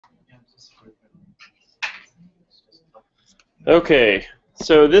Okay,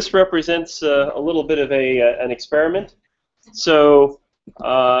 so this represents a little bit of an experiment. So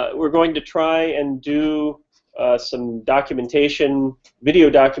we're going to try and do some documentation, video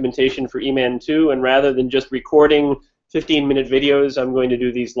documentation for EMAN2, and rather than just recording 15-minute videos, I'm going to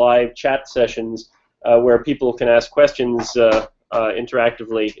do these live chat sessions where people can ask questions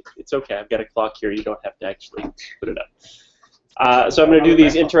interactively. It's okay, I've got a clock here, you don't have to actually put it up. So I'm going to do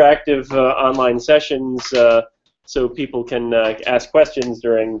these interactive online sessions so people can ask questions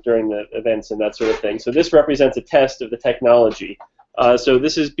during the events and that sort of thing. So this represents a test of the technology. So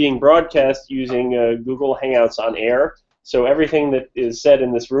this is being broadcast using Google Hangouts on air. So everything that is said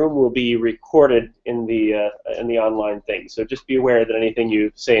in this room will be recorded in the online thing. So just be aware that anything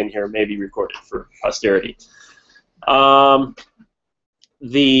you say in here may be recorded for posterity.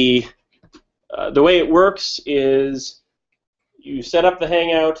 The way it works is you set up the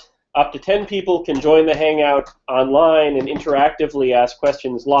Hangout. Up to 10 people can join the Hangout online and interactively ask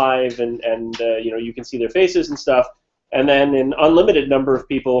questions live, and you can see their faces and stuff. And then an unlimited number of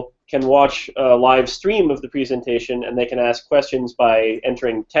people can watch a live stream of the presentation, and they can ask questions by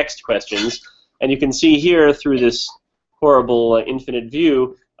entering text questions. And you can see here through this horrible infinite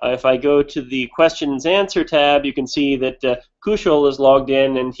view, if I go to the questions answer tab, you can see that Kushal is logged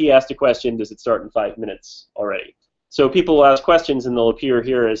in, and he asked a question, does it start in 5 minutes already? So people will ask questions, and they'll appear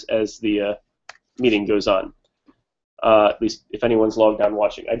here as the meeting goes on. At least if anyone's logged on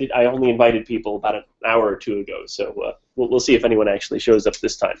watching. I only invited people about an hour or two ago, so we'll see if anyone actually shows up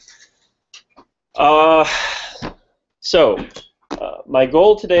this time. My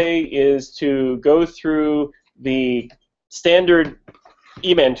goal today is to go through the standard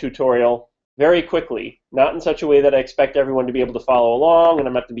EMAN tutorial very quickly, not in such a way that I expect everyone to be able to follow along, and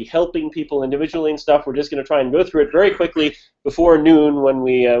I'm not going to be helping people individually and stuff. We're just going to try and go through it very quickly before noon when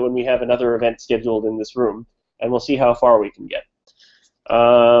we have another event scheduled in this room, and we'll see how far we can get.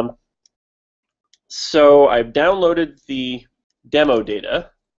 So I've downloaded the demo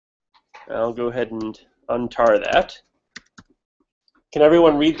data. I'll go ahead and untar that. Can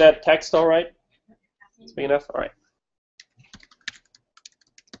everyone read that text all right? It's big enough? All right.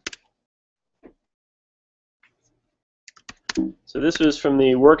 So this was from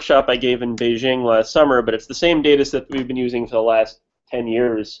the workshop I gave in Beijing last summer, but it's the same data set that we've been using for the last 10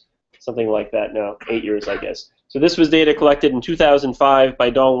 years, something like that now, 8 years, I guess. So this was data collected in 2005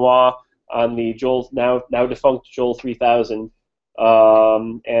 by Donghua on the now defunct Joel 3000,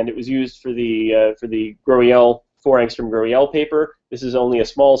 and it was used for the GroEL 4-angstrom GroEL paper. This is only a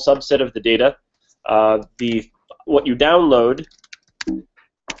small subset of the data. What you download,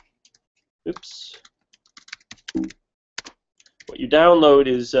 oops. What you download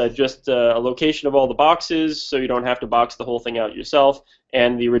is just a location of all the boxes, so you don't have to box the whole thing out yourself,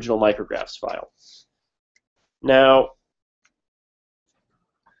 and the original micrographs file. Now,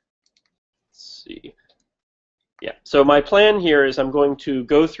 let's see. Yeah, so my plan here is I'm going to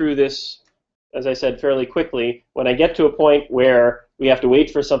go through this, as I said, fairly quickly. When I get to a point where we have to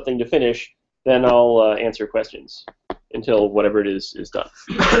wait for something to finish, then I'll answer questions until whatever it is done.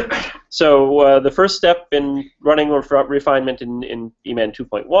 So the first step in running refinement in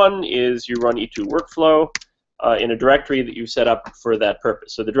EMAN2.1 is you run E2 workflow in a directory that you set up for that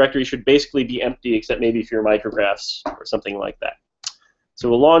purpose. So the directory should basically be empty except maybe for your micrographs or something like that. So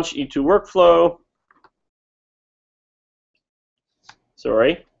we'll launch E2 workflow.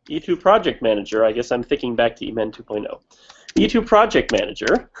 Sorry, E2 project manager. I guess I'm thinking back to EMAN 2.0. E2 project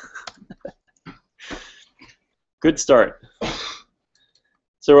manager. Good start.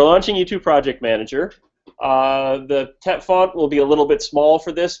 So we're launching E2 Project Manager. The font will be a little bit small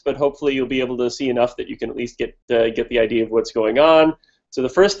for this, but hopefully you'll be able to see enough that you can at least get the idea of what's going on. So the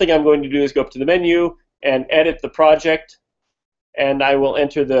first thing I'm going to do is go up to the menu and edit the project, and I will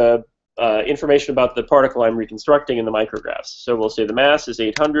enter the information about the particle I'm reconstructing in the micrographs. So we'll say the mass is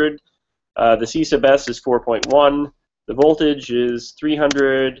 800, the C sub S is 4.1, the voltage is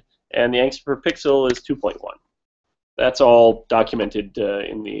 300, and the angstrom per pixel is 2.1. That's all documented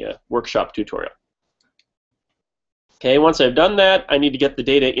in the workshop tutorial. Okay, once I've done that, I need to get the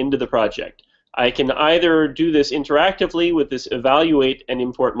data into the project. I can either do this interactively with this evaluate and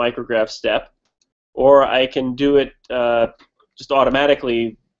import micrograph step, or I can do it just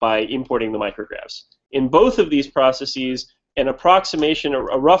automatically by importing the micrographs. In both of these processes, an approximation, a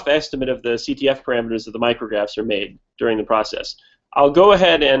rough estimate of the CTF parameters of the micrographs are made during the process. I'll go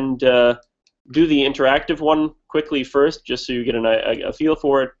ahead and do the interactive one quickly first, just so you get a feel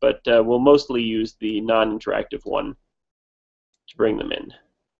for it, but we'll mostly use the non-interactive one to bring them in.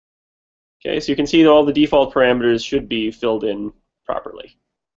 Okay, so you can see that all the default parameters should be filled in properly.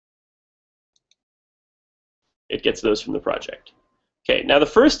 it gets those from the project. Okay, now the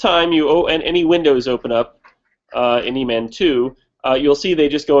first time any windows open up in EMAN2, you'll see they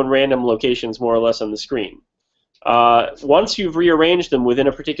just go in random locations more or less on the screen. Once you've rearranged them within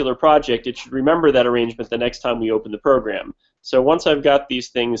a particular project, it should remember that arrangement the next time we open the program. So once I've got these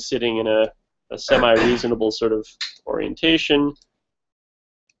things sitting in a semi-reasonable sort of orientation,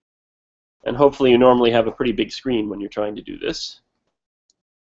 and hopefully you normally have a pretty big screen when you're trying to do this.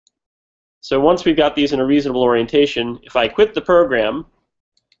 So once we've got these in a reasonable orientation, if I quit the program,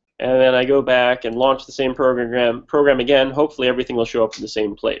 and then I go back and launch the same program again, hopefully everything will show up in the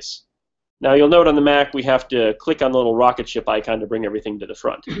same place. Now you'll note on the Mac we have to click on the little rocket ship icon to bring everything to the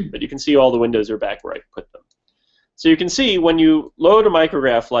front. But you can see all the windows are back where I put them. So you can see when you load a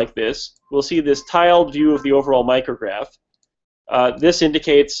micrograph like this, we'll see this tiled view of the overall micrograph. This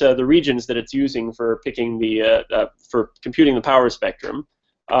indicates the regions that it's using for picking for computing the power spectrum.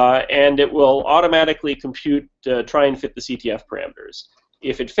 And it will automatically compute, try and fit the CTF parameters.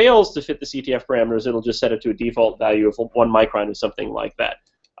 If it fails to fit the CTF parameters, it'll just set it to a default value of 1 micron or something like that.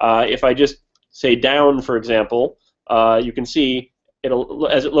 If I just say down, for example, you can see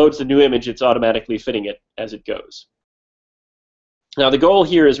as it loads the new image, it's automatically fitting it as it goes. Now the goal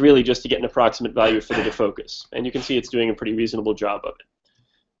here is really just to get an approximate value for the defocus, and you can see it's doing a pretty reasonable job of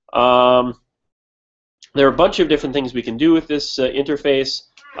it. There are a bunch of different things we can do with this interface.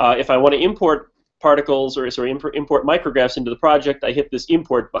 If I want to import particles, or sorry, import micrographs into the project, I hit this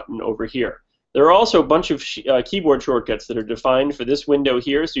import button over here. There are also a bunch of keyboard shortcuts that are defined for this window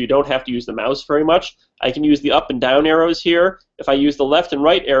here, so you don't have to use the mouse very much. I can use the up and down arrows here. If I use the left and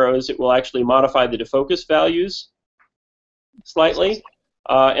right arrows, it will actually modify the defocus values slightly.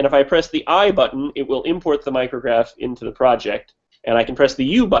 And if I press the I button, it will import the micrograph into the project. And I can press the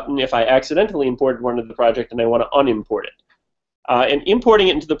U button if I accidentally imported one into the project and I want to unimport it. And importing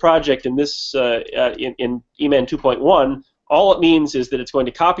it into the project in this in EMAN2.1, all it means is that it's going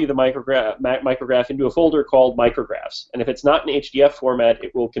to copy the micrograph into a folder called micrographs. And if it's not in HDF format,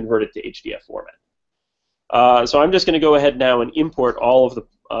 it will convert it to HDF format. So I'm just going to go ahead now and import all of the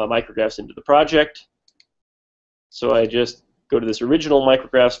micrographs into the project. So I just go to this original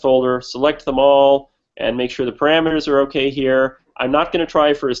micrographs folder, select them all, and make sure the parameters are okay here. I'm not going to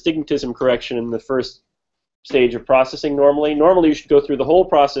try for astigmatism correction in the first stage of processing normally. Normally you should go through the whole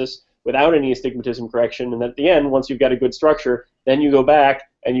process without any astigmatism correction, and at the end, once you've got a good structure, then you go back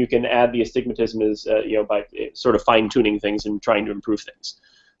and you can add the astigmatism as by sort of fine-tuning things and trying to improve things.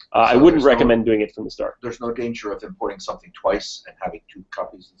 I wouldn't recommend doing it from the start. There's no danger of importing something twice and having 2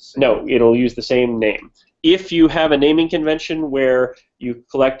 copies of the same? No, it'll use the same name. If you have a naming convention where you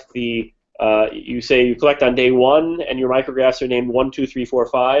collect the you say you collect on day 1 and your micrographs are named 1, 2, 3, 4,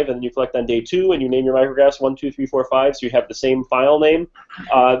 5, and then you collect on day 2 and you name your micrographs 1, 2, 3, 4, 5, so you have the same file name.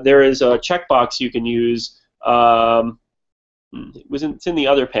 There is a checkbox you can use. It's in the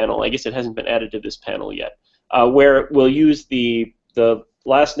other panel. I guess it hasn't been added to this panel yet, where it will use the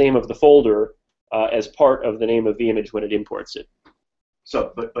last name of the folder as part of the name of the image when it imports it.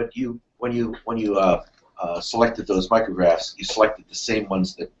 So, but when you selected those micrographs, you selected the same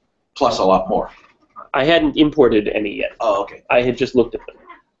ones that plus a lot more. I hadn't imported any yet. Oh, okay. I had just looked at them.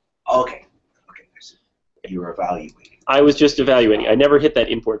 Okay. Okay. I see. You were evaluating. I was just evaluating. I never hit that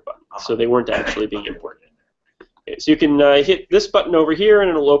import button, so they weren't actually being imported. Okay, so you can hit this button over here, and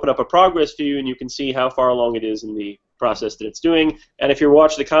it'll open up a progress view, and you can see how far along it is in the process that it's doing. And if you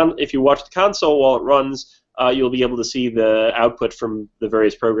watch the console while it runs, you'll be able to see the output from the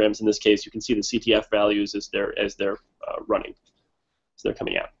various programs. In this case, you can see the CTF values as they're running, as they're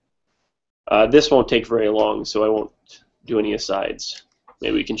coming out. This won't take very long, so I won't do any asides.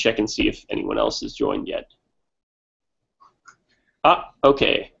 Maybe we can check and see if anyone else has joined yet.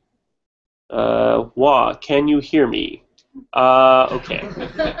 Okay. Wah, can you hear me? Okay.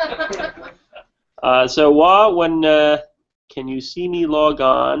 So Wah, can you see me log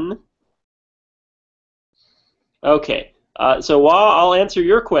on? Okay. So Wah, I'll answer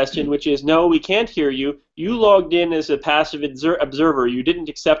your question, which is no, we can't hear you. You logged in as a passive observer. You didn't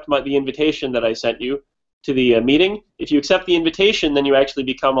accept the invitation that I sent you to the meeting. If you accept the invitation, then you actually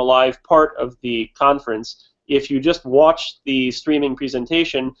become a live part of the conference. If you just watch the streaming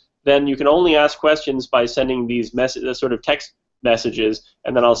presentation, then you can only ask questions by sending these sort of text messages,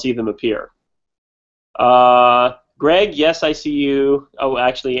 and then I'll see them appear. Greg, yes, I see you. Oh,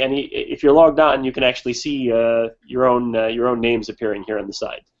 actually, if you're logged on, you can actually see your own names appearing here on the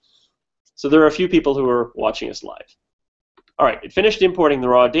side. So there are a few people who are watching us live. All right, it finished importing the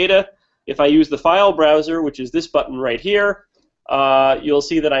raw data. If I use the file browser, which is this button right here, you'll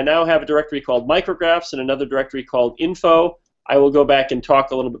see that I now have a directory called micrographs and another directory called info. I will go back and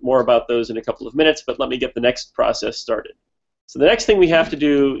talk a little bit more about those in a couple of minutes, but let me get the next process started. So the next thing we have to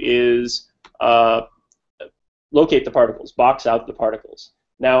do is locate the particles, box out the particles.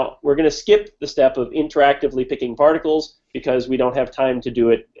 Now, we're going to skip the step of interactively picking particles because we don't have time to do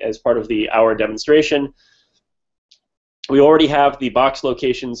it as part of our demonstration. We already have the box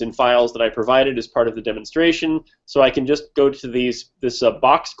locations in files that I provided as part of the demonstration, so I can just go to this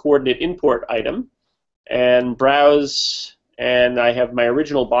box coordinate import item and browse, and I have my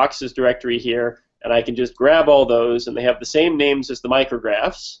original boxes directory here, and I can just grab all those, and they have the same names as the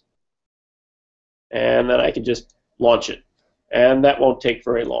micrographs, and then I can just launch it. And that won't take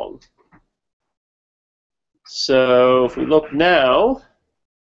very long. So if we look now,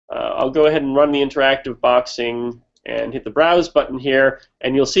 I'll go ahead and run the interactive boxing and hit the Browse button here,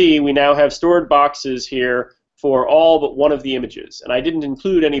 and you'll see we now have stored boxes here for all but one of the images. And I didn't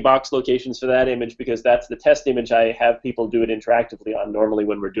include any box locations for that image because that's the test image I have people do it interactively on normally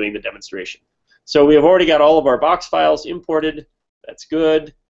when we're doing the demonstration. So we have already got all of our box files imported. That's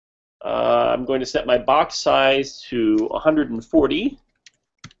good. I'm going to set my box size to 140.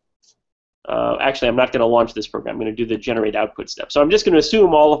 Actually, I'm not going to launch this program. I'm going to do the generate output step. So I'm just going to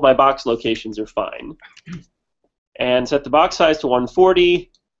assume all of my box locations are fine. And set the box size to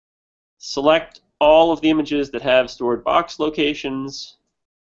 140. Select all of the images that have stored box locations.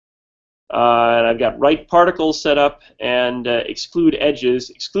 And I've got write particles set up and exclude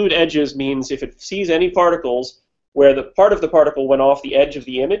edges. Exclude edges means if it sees any particles where the part of the particle went off the edge of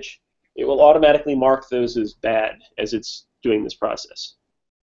the image, it will automatically mark those as bad as it's doing this process.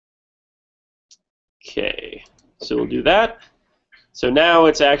 Okay, so we'll do that. So now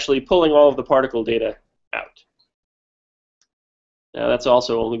it's actually pulling all of the particle data out. Now that's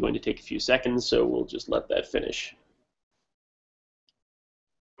also only going to take a few seconds, so we'll just let that finish.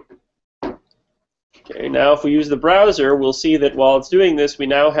 Okay, now if we use the browser, we'll see that while it's doing this, we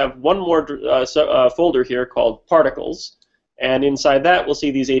now have one more folder here called particles. And inside that, we'll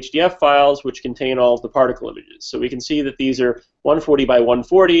see these HDF files, which contain all of the particle images. So we can see that these are 140 by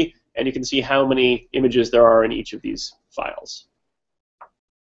 140, and you can see how many images there are in each of these files.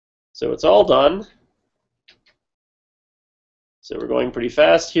 So it's all done. So we're going pretty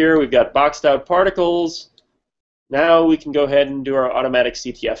fast here. We've got boxed out particles. Now we can go ahead and do our automatic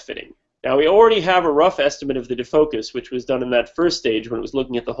CTF fitting. Now we already have a rough estimate of the defocus, which was done in that first stage when it was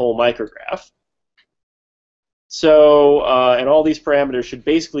looking at the whole micrograph. So, and all these parameters should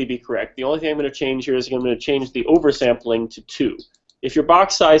basically be correct. The only thing I'm going to change here is I'm going to change the oversampling to 2. If your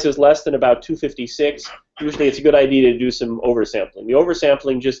box size is less than about 256, usually it's a good idea to do some oversampling. The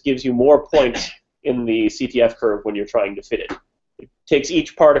oversampling just gives you more points in the CTF curve when you're trying to fit it. It takes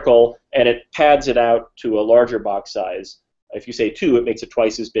each particle and it pads it out to a larger box size. If you say 2, it makes it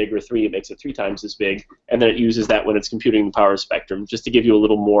twice as big, or 3, it makes it 3 times as big, and then it uses that when it's computing the power spectrum, just to give you a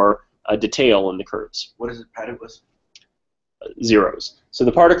little more detail in the curves. What is it padded with? Zeros. So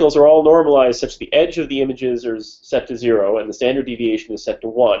the particles are all normalized such the edge of the images are set to 0, and the standard deviation is set to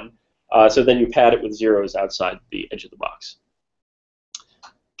 1. So then you pad it with zeros outside the edge of the box.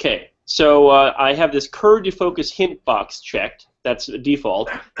 Okay, so I have this curve defocus hint box checked. That's a default,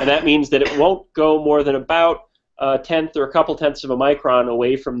 and that means that it won't go more than about a tenth or a couple tenths of a micron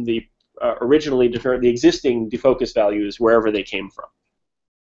away from the the existing defocus values wherever they came from.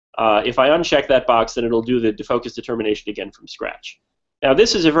 If I uncheck that box, then it'll do the defocus determination again from scratch. Now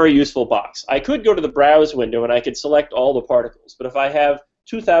this is a very useful box. I could go to the browse window and I could select all the particles, but if I have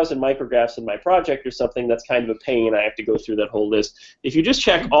 2,000 micrographs in my project or something, that's kind of a pain. I have to go through that whole list. If you just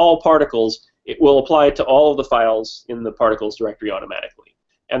check all particles, it will apply it to all of the files in the particles directory automatically.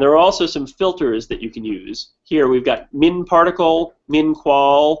 And there are also some filters that you can use. Here we've got min particle, min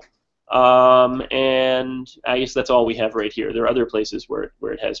qual, and I guess that's all we have right here. There are other places where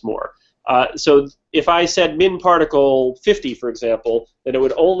it has more. So if I said min particle 50, for example, then it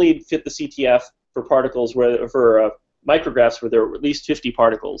would only fit the CTF for particles for micrographs where there were at least 50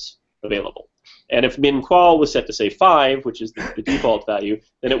 particles available. And if min qual was set to say 5, which is the default value,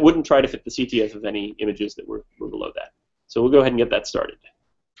 then it wouldn't try to fit the CTF of any images that were below that. So we'll go ahead and get that started.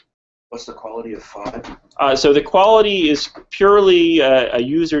 What's the quality of 5? So the quality is purely a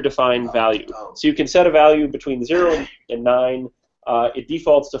user-defined value. Oh. So you can set a value between 0 and 9. It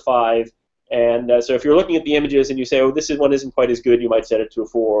defaults to 5. And so if you're looking at the images and you say, oh, this one isn't quite as good, you might set it to a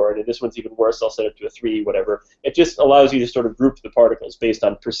 4. And if this one's even worse, I'll set it to a 3, whatever. It just allows you to sort of group the particles based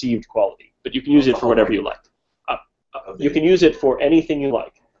on perceived quality. But you can use it for whatever you like. You can use it for anything you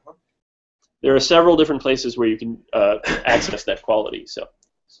like. There are several different places where you can access that quality. So,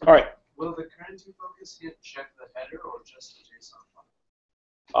 all right. Will the current defocus hint check the header or just the JSON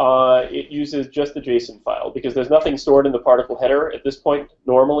it uses just the JSON file because there's nothing stored in the particle header at this point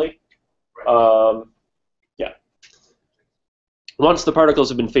normally. Yeah. Once the particles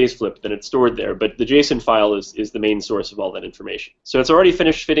have been phase flipped, then it's stored there, but the JSON file is the main source of all that information. So it's already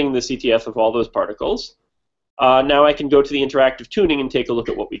finished fitting the CTF of all those particles. Now I can go to the interactive tuning and take a look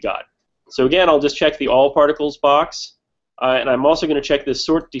at what we got. So again, I'll just check the all particles box, and I'm also going to check this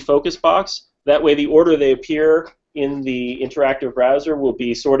sort defocus box. That way the order they appear in the interactive browser will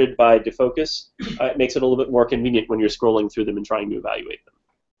be sorted by defocus. It makes it a little bit more convenient when you're scrolling through them and trying to evaluate them.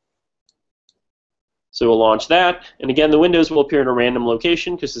 So we'll launch that, and again the windows will appear in a random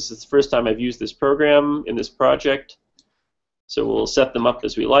location because this is the first time I've used this program in this project. So we'll set them up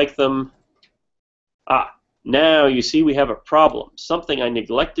as we like them. Now you see we have a problem, something I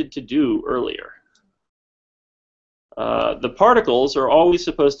neglected to do earlier. The particles are always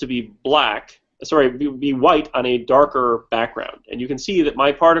supposed to be be white on a darker background. And you can see that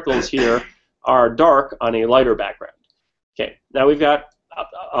my particles here are dark on a lighter background. Okay, now we've got,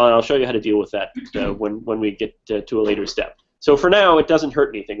 I'll show you how to deal with that when we get to a later step. So for now, it doesn't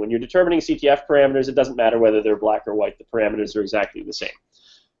hurt anything. When you're determining CTF parameters, it doesn't matter whether they're black or white. The parameters are exactly the same.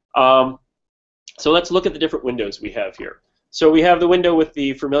 So let's look at the different windows we have here. So we have the window with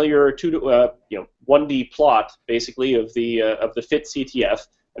the familiar 1D plot, basically, of the fit CTF,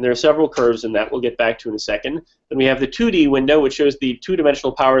 and there are several curves in that we'll get back to in a second. Then we have the 2D window, which shows the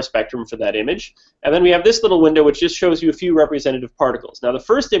two-dimensional power spectrum for that image. And then we have this little window, which just shows you a few representative particles. Now, the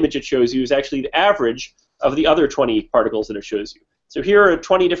first image it shows you is actually the average of the other 20 particles that it shows you. So here are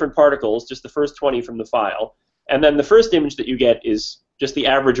 20 different particles, just the first 20 from the file. And then the first image that you get is just the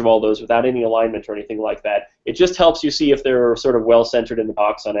average of all those without any alignment or anything like that. It just helps you see if they're sort of well-centered in the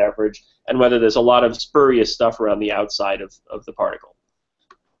box on average and whether there's a lot of spurious stuff around the outside of the particle.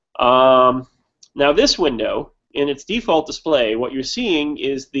 Now this window, in its default display, what you're seeing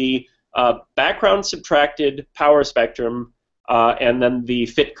is the background subtracted power spectrum and then the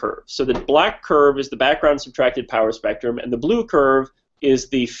fit curve. So the black curve is the background subtracted power spectrum and the blue curve is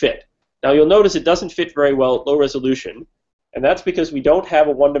the fit. Now you'll notice it doesn't fit very well at low resolution, and that's because we don't have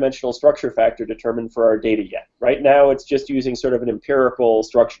a one-dimensional structure factor determined for our data yet. Right now it's just using sort of an empirical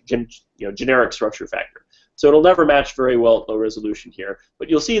structure, generic structure factor. So it'll never match very well at low resolution here. But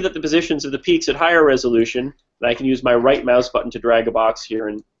you'll see that the positions of the peaks at higher resolution, and I can use my right mouse button to drag a box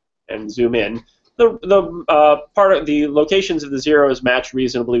here and zoom in, the locations of the zeros match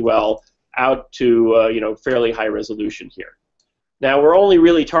reasonably well out to fairly high resolution here. Now we're only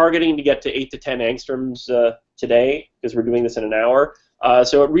really targeting to get to 8 to 10 angstroms today because we're doing this in an hour.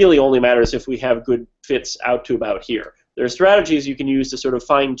 So it really only matters if we have good fits out to about here. There are strategies you can use to sort of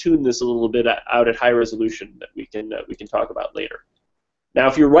fine-tune this a little bit out at high resolution that we can talk about later. Now,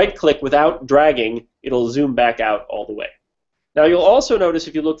 if you right-click without dragging, it'll zoom back out all the way. Now, you'll also notice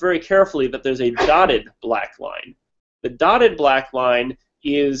if you look very carefully that there's a dotted black line. The dotted black line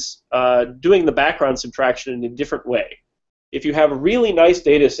is doing the background subtraction in a different way. If you have a really nice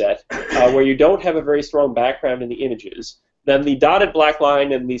data set where you don't have a very strong background in the images, then the dotted black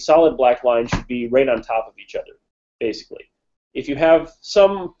line and the solid black line should be right on top of each other, basically. If you have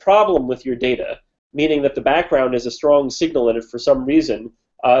some problem with your data, meaning that the background is a strong signal in it for some reason,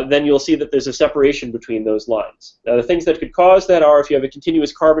 then you'll see that there's a separation between those lines. Now, the things that could cause that are if you have a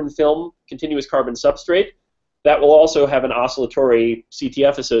continuous carbon film, continuous carbon substrate, that will also have an oscillatory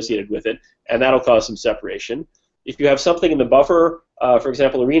CTF associated with it, and that'll cause some separation. If you have something in the buffer, for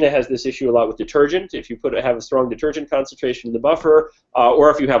example, Arena has this issue a lot with detergent. If you have a strong detergent concentration in the buffer,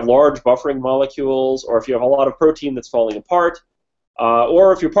 or if you have large buffering molecules, or if you have a lot of protein that's falling apart,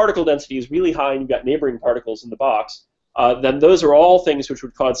 or if your particle density is really high and you've got neighboring particles in the box, then those are all things which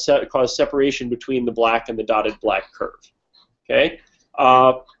would cause separation between the black and the dotted black curve. Okay.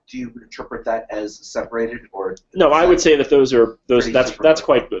 Do you interpret that as separated, or no? I would say that that's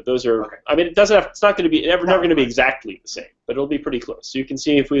quite good. Those are. Okay. I mean, it's not going to be never going to be exactly the same, but it'll be pretty close. So you can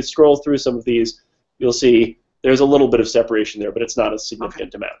see if we scroll through some of these, you'll see there's a little bit of separation there, but it's not a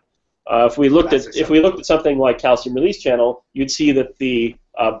significant amount. If we looked at something like calcium release channel, you'd see that the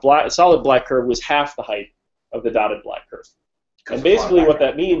solid black curve was half the height of the dotted black curve. And basically, what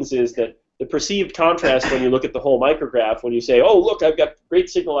that means is that the perceived contrast when you look at the whole micrograph, when you say, oh, look, I've got great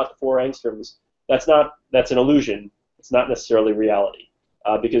signal out to 4 angstroms, that's an illusion. It's not necessarily reality.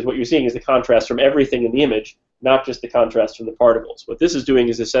 Because what you're seeing is the contrast from everything in the image, not just the contrast from the particles. What this is doing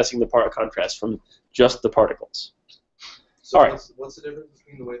is assessing the contrast from just the particles. So all right. What's the difference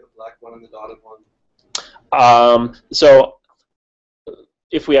between the black one and the dotted one? So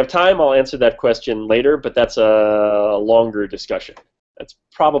if we have time, I'll answer that question later, but that's a longer discussion. That's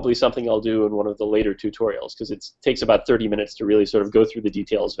probably something I'll do in one of the later tutorials, because it takes about 30 minutes to really sort of go through the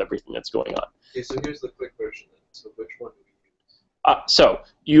details of everything that's going on. Okay, so here's the quick version then. So which one do we So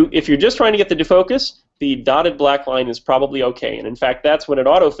if you're just trying to get the defocus, the dotted black line is probably okay. And in fact, that's when it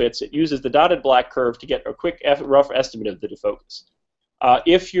auto-fits. It uses the dotted black curve to get a quick rough estimate of the defocus.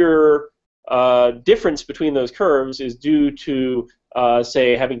 If your difference between those curves is due to,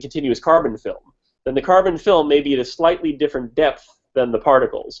 say, having continuous carbon film, then the carbon film may be at a slightly different depth than the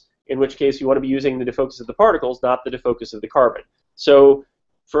particles, in which case you want to be using the defocus of the particles, not the defocus of the carbon. So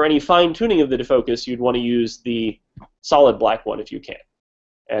for any fine-tuning of the defocus, you'd want to use the solid black one if you can.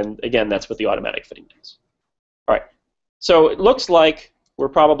 And again, that's what the automatic fitting does. All right, so it looks like we're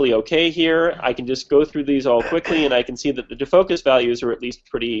probably okay here. I can just go through these all quickly, and I can see that the defocus values are at least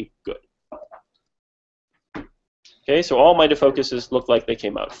pretty good. Okay, so all my defocuses look like they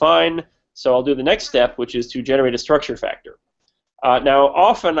came out fine. So I'll do the next step, which is to generate a structure factor. Now,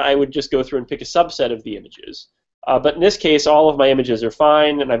 often I would just go through and pick a subset of the images. But in this case, all of my images are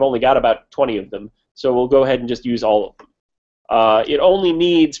fine, and I've only got about 20 of them. So we'll go ahead and just use all of them. It only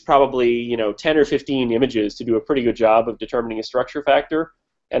needs probably 10 or 15 images to do a pretty good job of determining a structure factor.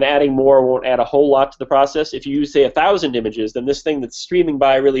 And adding more won't add a whole lot to the process. If you use, say, 1,000 images, then this thing that's streaming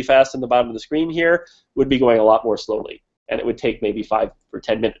by really fast on the bottom of the screen here would be going a lot more slowly. And it would take maybe 5 or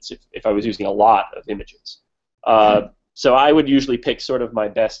 10 minutes if I was using a lot of images. So I would usually pick sort of my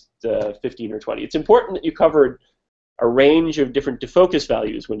best 15 or 20. It's important that you cover a range of different defocus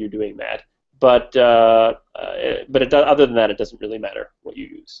values when you're doing that. But other than that, it doesn't really matter what you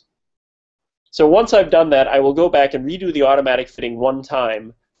use. So once I've done that, I will go back and redo the automatic fitting one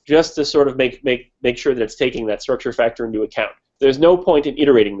time, just to sort of make sure that it's taking that structure factor into account. There's no point in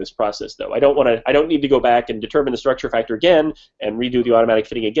iterating this process, though. I don't need to go back and determine the structure factor again and redo the automatic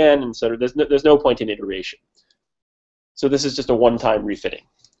fitting again, and so there's no point in iteration. So this is just a one-time refitting.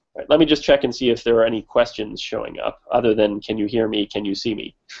 All right, let me just check and see if there are any questions showing up, other than can you hear me, can you see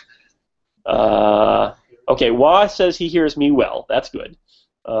me? Okay, Wah says he hears me well. That's good.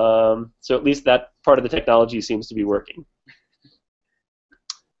 So at least that part of the technology seems to be working.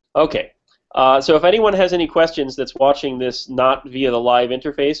 Okay, so if anyone has any questions that's watching this not via the live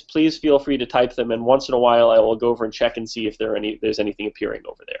interface, please feel free to type them, and once in a while I will go over and check and see if there's anything appearing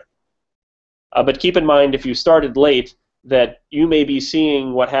over there. But keep in mind, if you started late, that you may be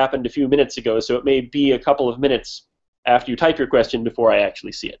seeing what happened a few minutes ago, so it may be a couple of minutes after you type your question before I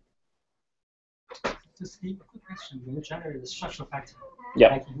actually see it. Just a quick question. When you generate the structure factor, yeah.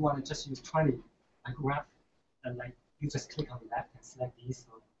 Like you want to just use 20 micrographs, and like you just click on the left and select these.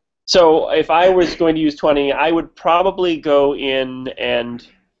 So if I was going to use 20, I would probably go in and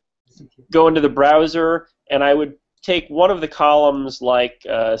go into the browser, and I would take one of the columns like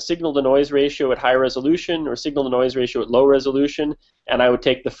signal-to-noise ratio at high resolution or signal-to-noise ratio at low resolution, and I would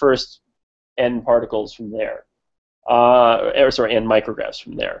take the first n particles from there, n micrographs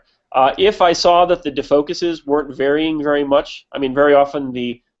from there. If I saw that the defocuses weren't varying very much, I mean, very often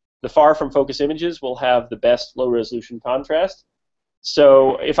the far from focus images will have the best low-resolution contrast.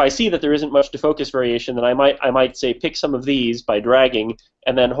 So if I see that there isn't much defocus variation, then I might say pick some of these by dragging,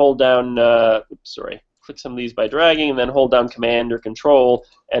 and then hold down. Click some of these by dragging, and then hold down Command or Control,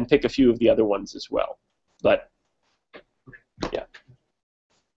 and pick a few of the other ones as well. But yeah.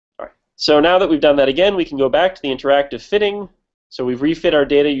 All right. So now that we've done that again, we can go back to the interactive fitting. So we've refit our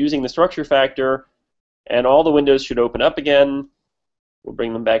data using the structure factor, and all the windows should open up again. We'll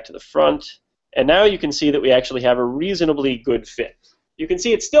bring them back to the front. And now you can see that we actually have a reasonably good fit. You can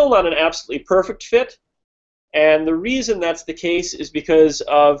see it's still not an absolutely perfect fit, and the reason that's the case is because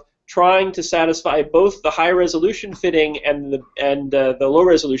of trying to satisfy both the high-resolution fitting and the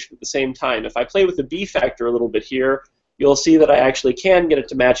low-resolution at the same time. If I play with the B factor a little bit here, you'll see that I actually can get it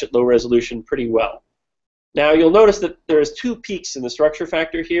to match at low resolution pretty well. Now you'll notice that there's 2 peaks in the structure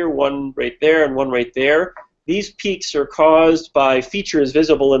factor here, one right there and one right there. These peaks are caused by features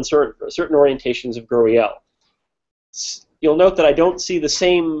visible in certain orientations of GroEL. You'll note that I don't see the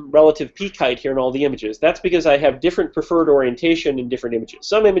same relative peak height here in all the images. That's because I have different preferred orientation in different images.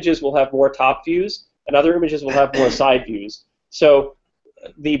 Some images will have more top views, and other images will have more side views. So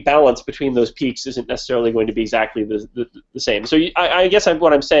the balance between those peaks isn't necessarily going to be exactly the same. So I guess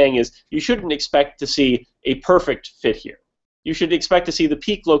what I'm saying is you shouldn't expect to see a perfect fit here. You should expect to see the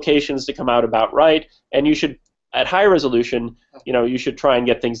peak locations to come out about right, and you should, at high resolution, you should try and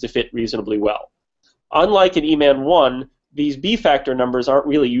get things to fit reasonably well. Unlike in EMAN1, these B factor numbers aren't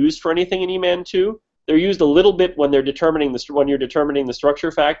really used for anything in EMAN2. They're used a little bit when you're determining the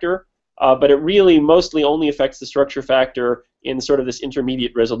structure factor, but it really mostly only affects the structure factor in sort of this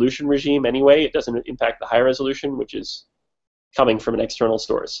intermediate resolution regime anyway. It doesn't impact the high resolution, which is coming from an external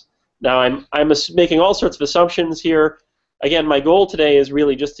source. Now I'm making all sorts of assumptions here. Again, my goal today is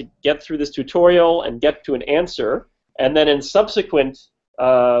really just to get through this tutorial and get to an answer, and then in subsequent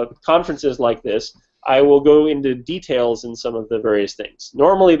conferences like this, I will go into details in some of the various things.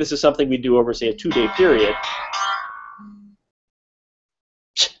 Normally, this is something we do over, say, a 2-day period.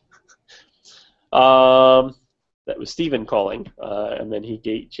 That was Stephen calling, and then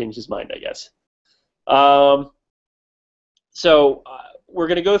he changed his mind, I guess. So we're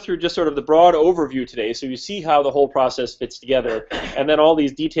going to go through just sort of the broad overview today, so you see how the whole process fits together, and then all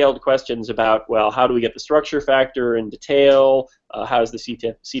these detailed questions about, well, how do we get the structure factor in detail, how's the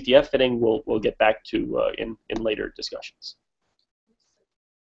CTF fitting, we'll get back to in later discussions.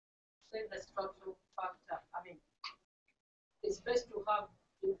 Say the structure factor, I mean, it's best to have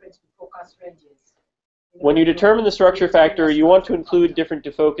different focus ranges. When you determine the structure factor, you want to include different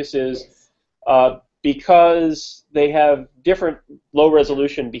defocuses because they have different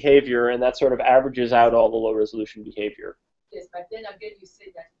low-resolution behavior, and that sort of averages out all the low-resolution behavior. Yes, but then again, you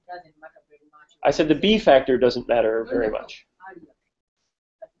say that it doesn't matter very much. I said the B factor doesn't matter very much. But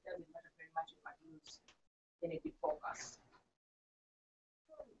it doesn't matter very much if I use any defocus.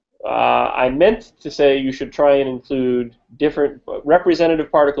 I meant to say you should try and include different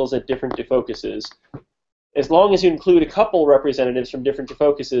representative particles at different defocuses. As long as you include a couple representatives from different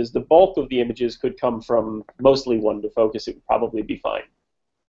defocuses, the bulk of the images could come from mostly one defocus. It would probably be fine.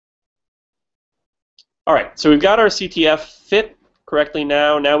 All right, so we've got our CTF fit correctly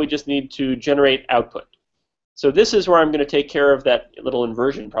now. Now we just need to generate output. So this is where I'm going to take care of that little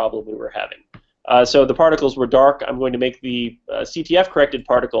inversion problem we were having. So the particles were dark. I'm going to make the CTF-corrected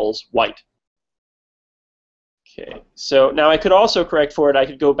particles white. Okay, so now I could also correct for it. I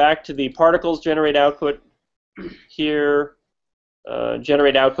could go back to the particles generate output here,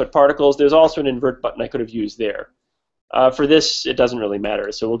 generate output particles. There's also an invert button I could have used there. For this, it doesn't really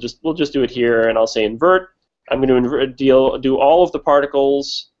matter. So we'll just do it here, and I'll say invert. I'm going to do all of the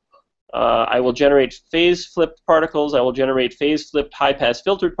particles. I will generate phase-flipped particles. I will generate phase-flipped high-pass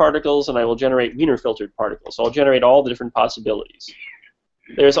filtered particles, and I will generate Wiener-filtered particles. So I'll generate all the different possibilities.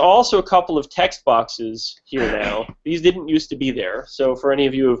 There's also a couple of text boxes here now. These didn't used to be there. So for any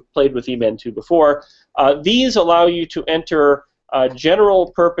of you who have played with EMAN2 before, these allow you to enter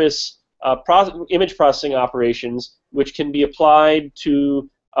general-purpose image processing operations, which can be applied to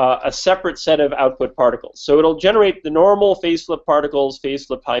a separate set of output particles. So it'll generate the normal phase-flip particles,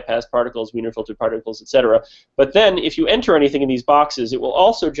 phase-flip high-pass particles, Wiener-filtered particles, etc. But then if you enter anything in these boxes, it will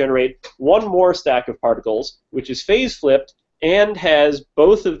also generate one more stack of particles, which is phase-flipped and has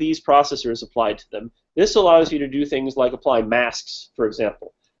both of these processors applied to them. This allows you to do things like apply masks, for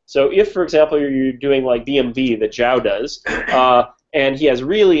example. So if, for example, you're doing like BMV that Zhao does, and he has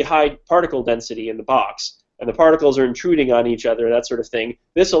really high particle density in the box, and the particles are intruding on each other, that sort of thing,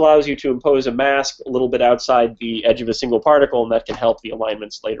 this allows you to impose a mask a little bit outside the edge of a single particle, and that can help the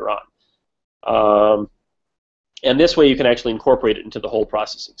alignments later on. And this way you can actually incorporate it into the whole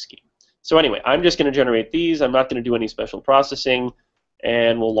processing scheme. So anyway, I'm just going to generate these. I'm not going to do any special processing,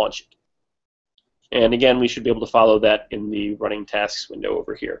 and we'll launch it. And again, we should be able to follow that in the running tasks window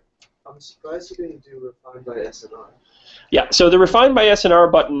over here. I'm surprised you didn't do refine by SNR. Yeah, so the refine by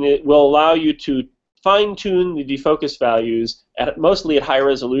SNR button, it will allow you to fine-tune the defocus values mostly at high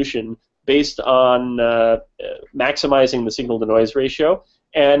resolution based on maximizing the signal-to-noise ratio.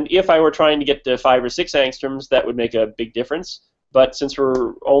 And if I were trying to get to 5 or 6 angstroms, that would make a big difference. But since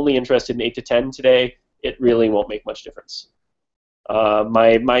we're only interested in 8 to 10 today, it really won't make much difference.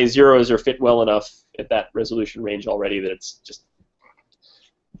 My zeros are fit well enough at that resolution range already that it's just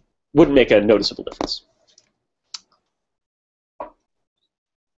wouldn't make a noticeable difference.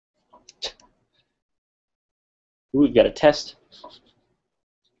 Ooh, we've got a test.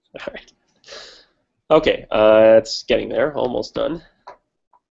 All right. Okay, it's getting there, almost done.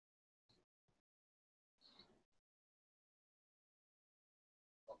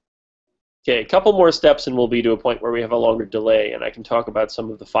 Okay, a couple more steps and we'll be to a point where we have a longer delay, and I can talk about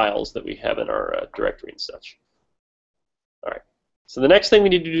some of the files that we have in our directory and such. All right. So the next thing we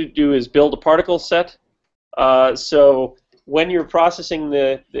need to do is build a particle set. So when you're processing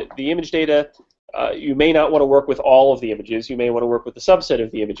the image data, you may not want to work with all of the images. You may want to work with a subset of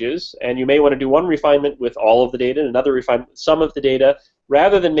the images, and you may want to do one refinement with all of the data and another refinement with some of the data.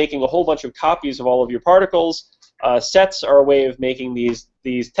 Rather than making a whole bunch of copies of all of your particles, sets are a way of making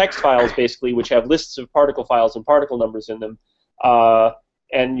these text files, basically, which have lists of particle files and particle numbers in them,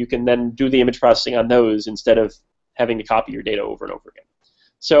 and you can then do the image processing on those instead of having to copy your data over and over again.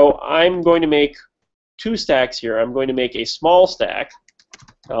 So I'm going to make 2 stacks here. I'm going to make a small stack.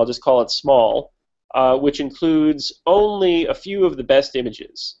 I'll just call it small. which includes only a few of the best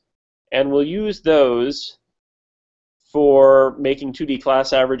images. And we'll use those for making 2D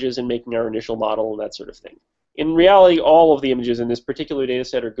class averages and making our initial model and that sort of thing. In reality, all of the images in this particular data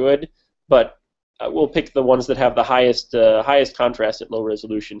set are good, but we'll pick the ones that have the highest contrast at low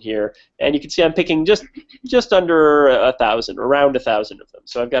resolution here. And you can see I'm picking just under 1,000, around 1,000 of them.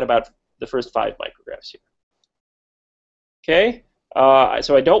 So I've got about the first 5 micrographs here. Okay,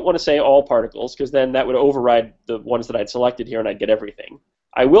 so I don't want to say all particles, because then that would override the ones that I'd selected here and I'd get everything.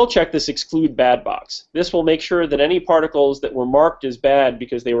 I will check this exclude bad box. This will make sure that any particles that were marked as bad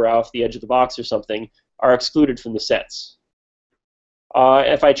because they were off the edge of the box or something are excluded from the sets.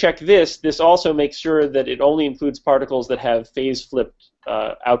 If I check this, this also makes sure that it only includes particles that have phase-flipped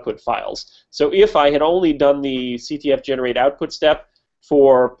output files. So if I had only done the CTF generate output step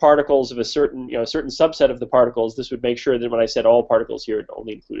for particles of a certain, certain subset of the particles, this would make sure that when I said all particles here, it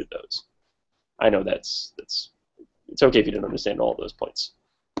only included those. I know it's okay if you didn't understand all of those points.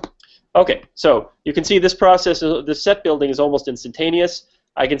 Okay, so you can see this process, this set building is almost instantaneous.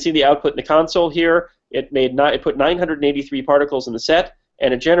 I can see the output in the console here. It put 983 particles in the set,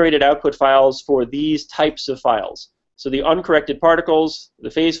 and it generated output files for these types of files. So the uncorrected particles, the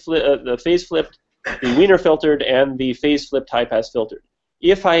phase flipped, the Wiener filtered, and the phase flipped high pass filtered.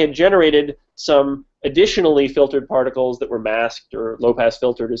 If I had generated some additionally filtered particles that were masked or low pass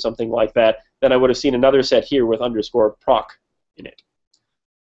filtered or something like that, then I would have seen another set here with underscore proc in it.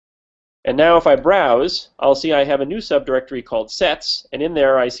 And now if I browse, I'll see I have a new subdirectory called sets, and in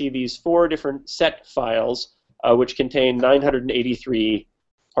there I see these 4 different set files which contain 983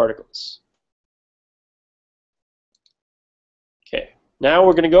 particles. Okay, now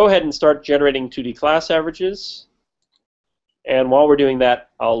we're going to go ahead and start generating 2D class averages. And while we're doing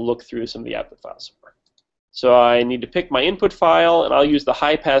that, I'll look through some of the output files. So I need to pick my input file, and I'll use the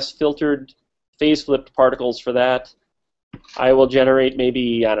high pass filtered phase flipped particles for that. I will generate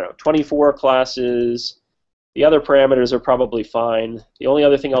maybe, I don't know, 24 classes. The other parameters are probably fine. The only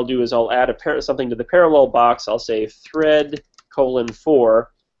other thing I'll do is I'll add something to the parallel box. I'll say thread:4,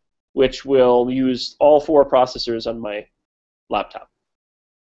 which will use all 4 processors on my laptop.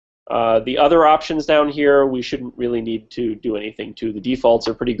 The other options down here, we shouldn't really need to do anything to. The defaults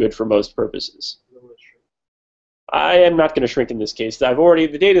are pretty good for most purposes. I am not going to shrink in this case.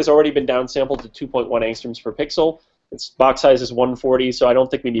 The data has already been downsampled to 2.1 angstroms per pixel. Its box size is 140, so I don't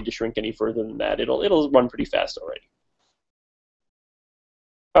think we need to shrink any further than that. It'll run pretty fast already.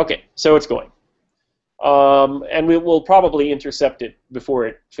 Okay, so it's going. And we will probably intercept it before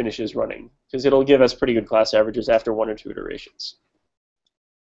it finishes running, because it'll give us pretty good class averages after 1 or 2 iterations.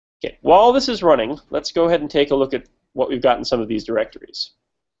 Okay, while this is running, let's go ahead and take a look at what we've got in some of these directories.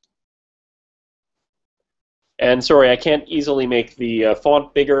 And sorry, I can't easily make the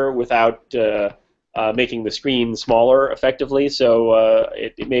font bigger without making the screen smaller effectively, so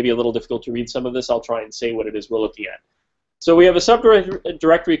it may be a little difficult to read some of this. I'll try and say what it is we're looking at. So we have a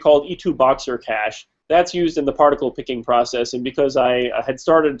subdirectory called E2Boxer cache. That's used in the particle picking process, and because I had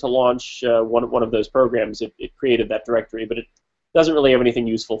started to launch one of those programs, it created that directory, but it doesn't really have anything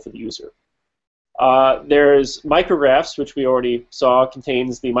useful for the user. There's micrographs, which we already saw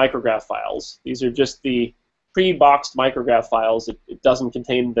contains the micrograph files. These are just the pre-boxed micrograph files. It doesn't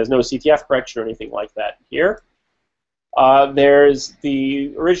contain, there's no CTF correction or anything like that here. There's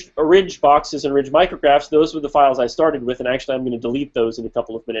the orig boxes and orig micrographs. Those were the files I started with, and actually I'm going to delete those in a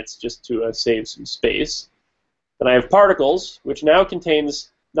couple of minutes just to save some space. Then I have particles, which now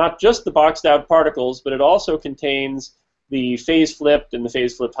contains not just the boxed out particles, but it also contains the phase flipped and the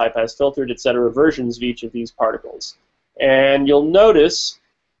phase flipped high pass filtered, etc. versions of each of these particles. And you'll notice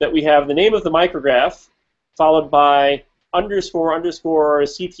that we have the name of the micrograph followed by underscore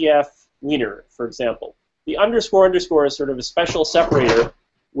CTF Wiener, for example. The underscore is sort of a special separator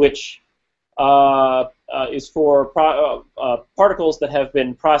which is for particles that have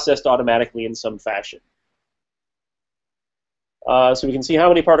been processed automatically in some fashion. So we can see how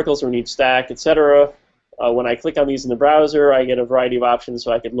many particles are in each stack, etc. When I click on these in the browser, I get a variety of options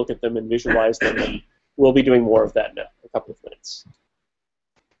so I can look at them and visualize them, and we'll be doing more of that in a couple of minutes.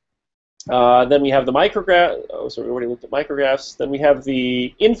 Then we have the micrograph. Oh, sorry, we already looked at micrographs. Then we have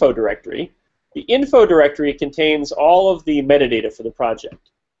the info directory. The info directory contains all of the metadata for the project.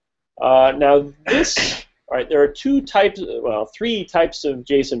 Now this, all right, there are 3 types of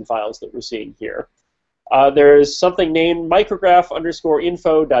JSON files that we're seeing here. There's something named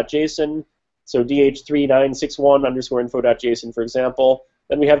micrograph_info.json. So dh3961_info.json, for example.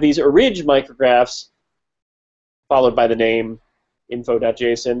 Then we have these orig micrographs, followed by the name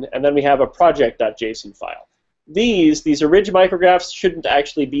info.json, and then we have a project.json file. These orig micrographs shouldn't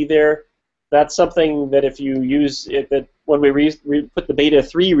actually be there. that's something that if you use it, that when we put the beta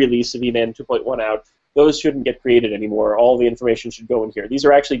 3 release of EMAN 2.1 out, those shouldn't get created anymore. All the information should go in here. These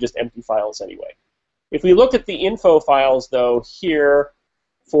are actually just empty files anyway. If we look at the info files, though, here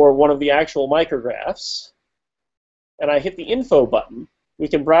for one of the actual micrographs, and I hit the info button, we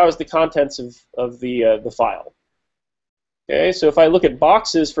can browse the contents of the file. Okay, so if I look at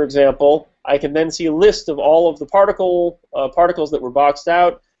boxes, for example, I can then see a list of all of the particles that were boxed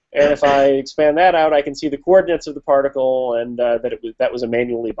out, and if I expand that out, I can see the coordinates of the particle and that was a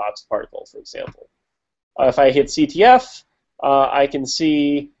manually boxed particle, for example. If I hit CTF, I can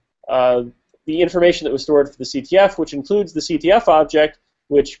see the information that was stored for the CTF, which includes the CTF object,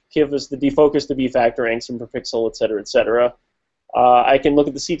 which gives us the defocus, the B factor, angstrom per pixel, et cetera, et cetera. I can look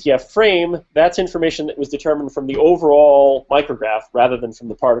at the CTF frame. That's information that was determined from the overall micrograph rather than from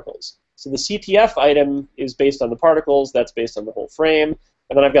the particles. So the CTF item is based on the particles. That's based on the whole frame.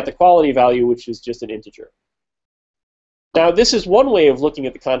 And then I've got the quality value, which is just an integer. Now, this is one way of looking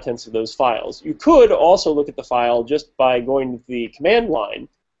at the contents of those files. You could also look at the file just by going to the command line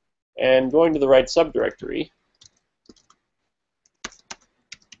and going to the right subdirectory.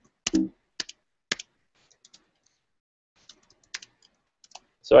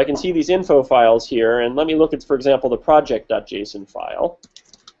 So I can see these info files here, and let me look at, for example, the project.json file.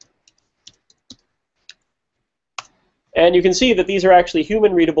 And you can see that these are actually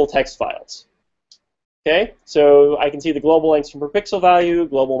human-readable text files. Okay, so I can see the global angstrom per pixel value,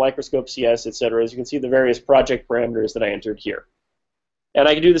 global microscope CS, etc. As you can see, the various project parameters that I entered here. And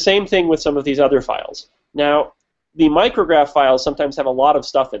I can do the same thing with some of these other files. Now, the micrograph files sometimes have a lot of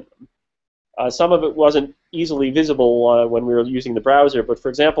stuff in them. Some of it wasn't easily visible when we were using the browser, but for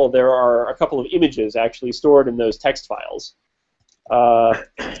example, there are a couple of images actually stored in those text files. And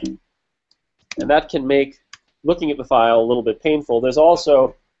that can make looking at the file a little bit painful. There's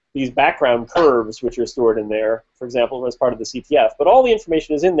also these background curves which are stored in there, for example, as part of the CTF. But all the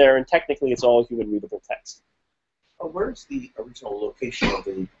information is in there, and technically it's all human-readable text. Where's the original location of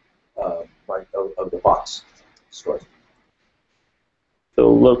the box stored? The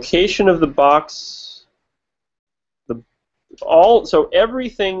location of the box, so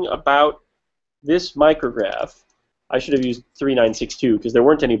everything about this micrograph, I should have used 3962 because there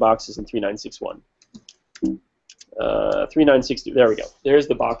weren't any boxes in 3961. 3962, there we go. There's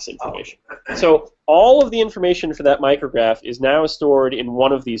the box information. So all of the information for that micrograph is now stored in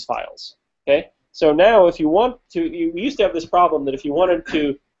one of these files. Okay? So now if you want to, you used to have this problem that if you wanted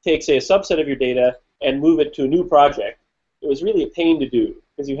to take, say, a subset of your data and move it to a new project, it was really a pain to do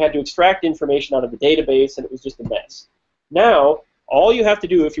because you had to extract information out of the database and it was just a mess. Now, all you have to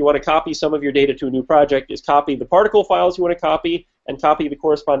do if you want to copy some of your data to a new project is copy the particle files you want to copy and copy the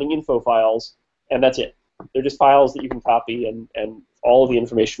corresponding info files, and that's it. They're just files that you can copy, and all of the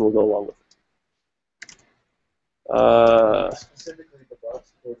information will go along with it. Specifically, the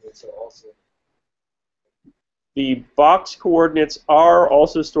box coordinates are also. The box coordinates are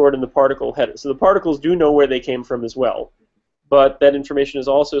also stored in the particle header. So the particles do know where they came from as well, but that information is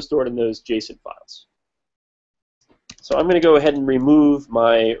also stored in those JSON files. So I'm going to go ahead and remove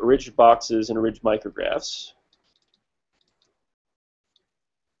my orig boxes and orig micrographs.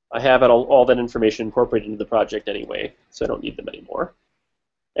 I have all that information incorporated into the project anyway, so I don't need them anymore.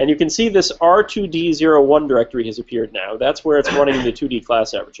 And you can see this R2D01 directory has appeared now. That's where it's running the 2D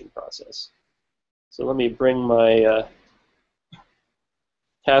class averaging process. So let me bring my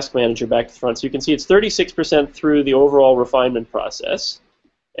task manager back to the front. So you can see it's 36% through the overall refinement process.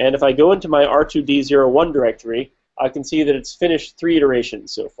 And if I go into my R2D01 directory, I can see that it's finished 3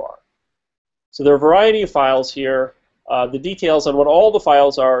 iterations so far. So there are a variety of files here. The details on what all the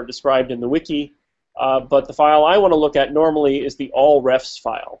files are described in the wiki, but the file I want to look at normally is the all refs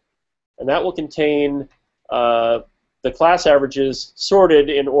file. And that will contain the class averages sorted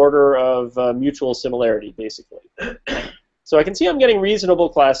in order of mutual similarity, basically. So I can see I'm getting reasonable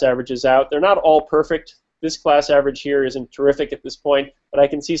class averages out. They're not all perfect. This class average here isn't terrific at this point, but I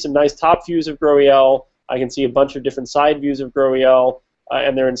can see some nice top views of GroEL. I can see a bunch of different side views of GroEL,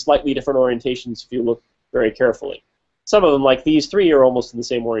 and they're in slightly different orientations if you look very carefully. Some of them, like these 3, are almost in the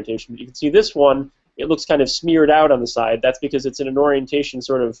same orientation. But you can see this one, it looks kind of smeared out on the side. That's because it's in an orientation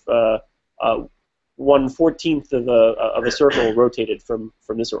sort of 1/14 of a circle rotated from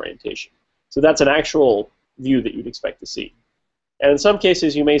this orientation. So that's an actual view that you'd expect to see. And in some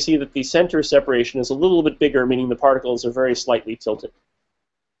cases, you may see that the center separation is a little bit bigger, meaning the particles are very slightly tilted.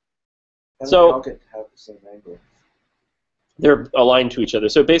 And so they all get to have the same angle. They're aligned to each other.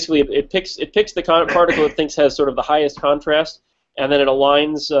 So basically, it picks the particle it thinks has sort of the highest contrast, and then it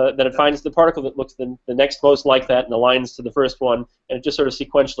aligns, then it finds the particle that looks the next most like that and aligns to the first one, and it just sort of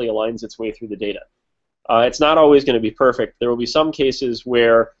sequentially aligns its way through the data. It's not always going to be perfect. There will be some cases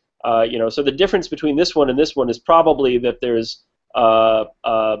where, so the difference between this one and this one is probably that there's, well,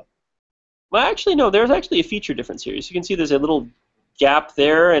 actually, no, there's actually a feature difference here. So you can see there's a little gap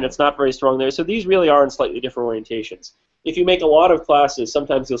there, and it's not very strong there. So these really are in slightly different orientations. If you make a lot of classes,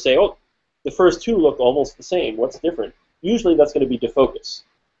 sometimes you'll say, oh, the first two look almost the same. What's different? Usually that's going to be defocus.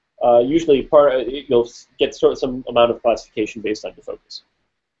 Usually you'll get sort of some amount of classification based on defocus.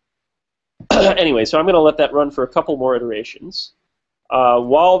 Anyway, so I'm going to let that run for a couple more iterations.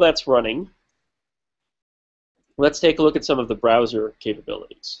 While that's running, let's take a look at some of the browser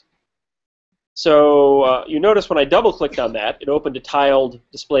capabilities. So you notice when I double-clicked on that, it opened a tiled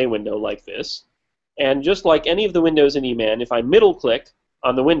display window like this. And just like any of the windows in EMAN, if I middle-click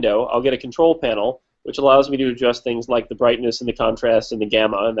on the window, I'll get a control panel, which allows me to adjust things like the brightness and the contrast and the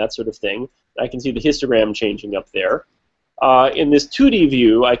gamma and that sort of thing. I can see the histogram changing up there. In this 2D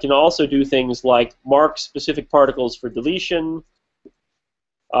view, I can also do things like mark specific particles for deletion.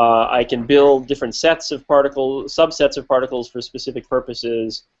 I can build different sets of particles, subsets of particles for specific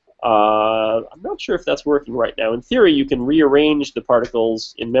purposes. I'm not sure if that's working right now. In theory, you can rearrange the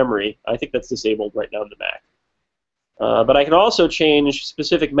particles in memory. I think that's disabled right now in the Mac. But I can also change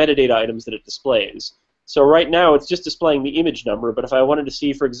specific metadata items that it displays. So right now, it's just displaying the image number, but if I wanted to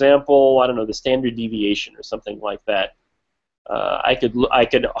see, for example, I don't know, the standard deviation or something like that, I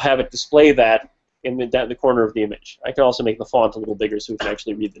could have it display that in the corner of the image. I could also make the font a little bigger so we can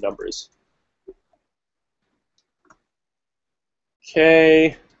actually read the numbers.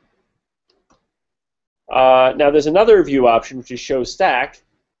 Okay. Now there's another view option, which is show stack.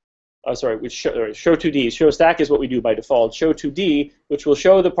 Which show 2D. Show stack is what we do by default. Show 2D, which will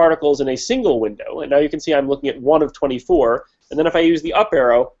show the particles in a single window. And now you can see I'm looking at 1 of 24. And then if I use the up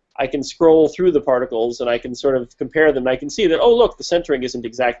arrow, I can scroll through the particles and I can sort of compare them. I can see that, oh, look, the centering isn't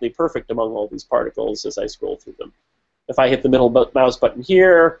exactly perfect among all these particles as I scroll through them. If I hit the middle mouse button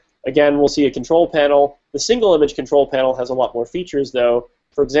here, again, we'll see a control panel. The single image control panel has a lot more features, though.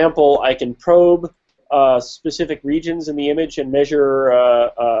 For example, I can probe specific regions in the image and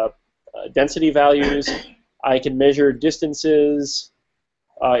measure density values. I can measure distances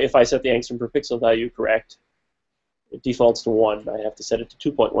if I set the angstrom per pixel value correct. It defaults to 1. I have to set it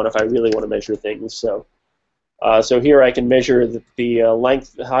to 2.1 if I really want to measure things. So, here I can measure the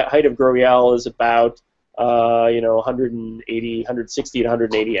length, height of GroEL is about 180, 160 to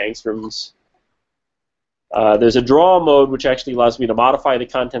 180 angstroms. There's a draw mode which actually allows me to modify the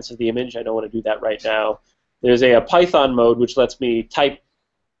contents of the image. I don't want to do that right now. There's a Python mode which lets me type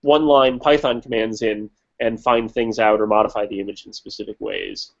one-line Python commands in and find things out or modify the image in specific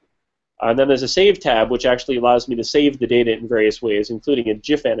ways. And then there's a Save tab, which actually allows me to save the data in various ways, including a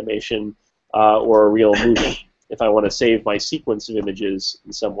GIF animation or a real movie, if I want to save my sequence of images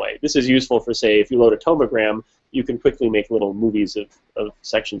in some way. This is useful for, say, if you load a tomogram, you can quickly make little movies of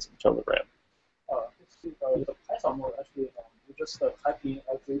sections of the tomogram. The Python mode, actually, you just type in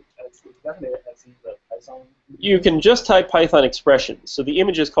exactly as in the Python. You can just type Python expressions. So the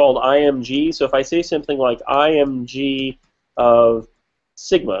image is called IMG. So if I say something like IMG of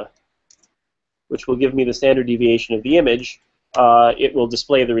sigma, which will give me the standard deviation of the image, it will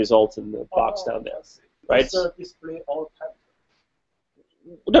display the result in the box down there. Right? Display all types.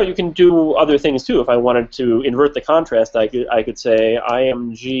 No, you can do other things too. If I wanted to invert the contrast, I could say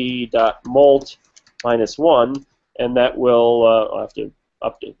img.molt -1, and that will I'll have to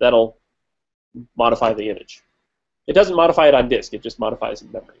update. That'll modify the image. It doesn't modify it on disk. It just modifies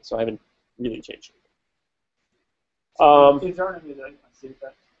in memory. So I haven't really changed it. Is there any way that I can save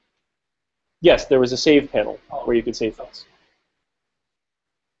that? Yes, there was a save panel where you could save things.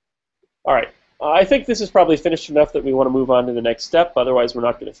 All right. I think this is probably finished enough that we want to move on to the next step. Otherwise, we're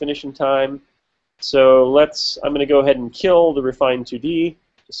not going to finish in time. So I'm going to go ahead and kill the Refine 2D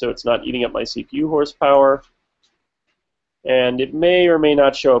so it's not eating up my CPU horsepower. And it may or may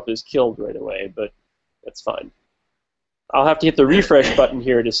not show up as killed right away, but that's fine. I'll have to hit the refresh button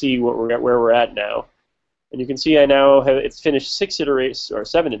here to see where we're at now. And you can see I now have it's finished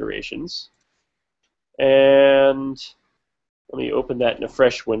 7 iterations. And let me open that in a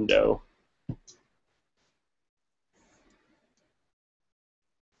fresh window.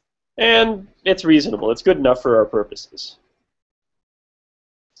 And it's reasonable. It's good enough for our purposes.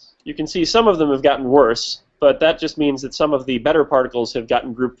 You can see some of them have gotten worse, but that just means that some of the better particles have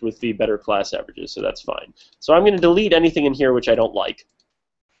gotten grouped with the better class averages, so that's fine. So I'm going to delete anything in here which I don't like.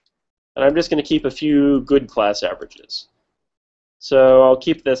 And I'm just going to keep a few good class averages. So I'll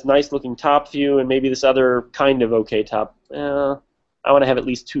keep this nice looking top view and maybe this other kind of okay top. I want to have at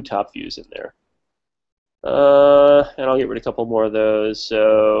least 2 top views in there. And I'll get rid of a couple more of those.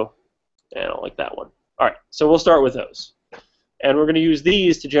 So, I don't like that one. All right, so we'll start with those. And we're going to use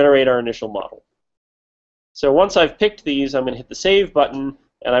these to generate our initial model. So once I've picked these, I'm going to hit the Save button,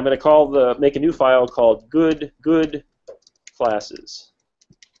 and I'm going to make a new file called good classes.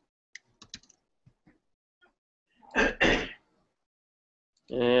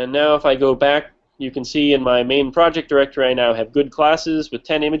 And now if I go back, you can see in my main project directory I now have good classes with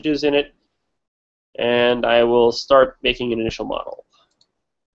 10 images in it, and I will start making an initial model.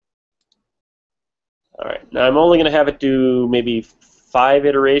 All right, now I'm only going to have it do maybe 5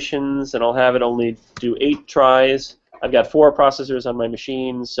 iterations, and I'll have it only do 8 tries. I've got 4 processors on my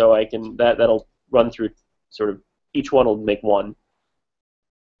machine, so I can that'll run through sort of each one will make 1.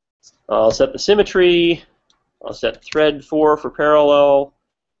 I'll set the symmetry. I'll set thread 4 for parallel.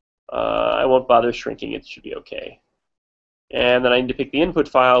 I won't bother shrinking it. It should be okay. And then I need to pick the input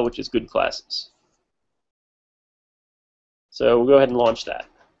file, which is good classes. So we'll go ahead and launch that.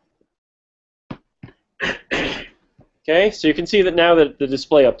 Okay, so you can see that now that the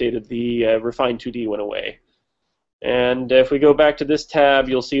display updated, the refined 2D went away. And if we go back to this tab,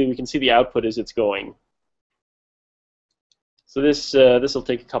 you'll see we can see the output as it's going. So this will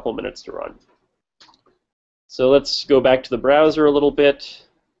take a couple minutes to run. So let's go back to the browser a little bit.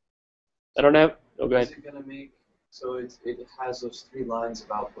 I don't have. Oh, go ahead. Is it going to make, so it has those 3 lines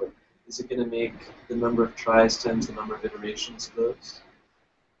of output. Is it going to make the number of tries times the number of iterations of those?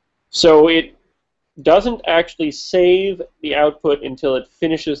 So it doesn't actually save the output until it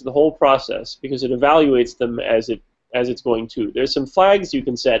finishes the whole process, because it evaluates them as it's going to. There's some flags you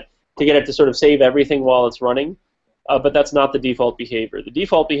can set to get it to sort of save everything while it's running, but that's not the default behavior. The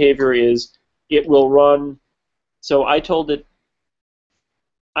default behavior is it will run. So I told it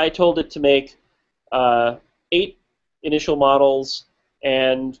to make 8 initial models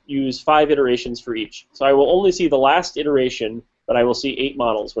and use 5 iterations for each. So I will only see the last iteration, but I will see 8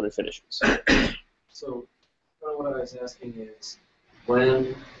 models when it finishes. So what I was asking is,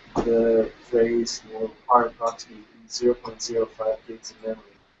 when the phrase will require approximately 0.05 gigs of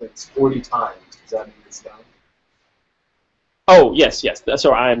memory, it's 40 times, does that mean it's done? Oh, yes.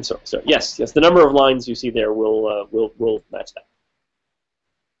 Sorry, I'm sorry. Yes. The number of lines you see there will match that.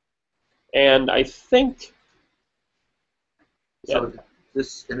 And I think. So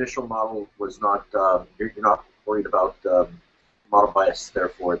this initial model was not. You're not worried about model bias.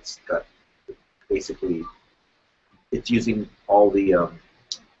 Therefore, it's got basically. It's using all the.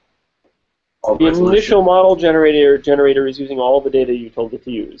 The initial model generator is using all the data you told it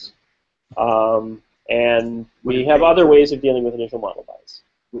to use. And we have other ways of dealing with initial model bias.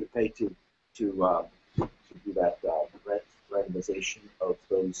 Would it pay to do that randomization of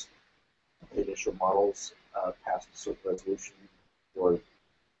those initial models past a certain resolution, or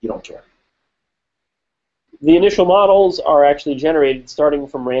you don't care? The initial models are actually generated starting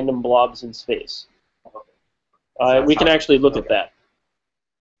from random blobs in space. Okay. We can actually look at that.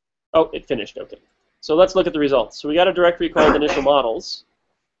 Oh, it finished. Okay. So let's look at the results. So we got a directory called initial models.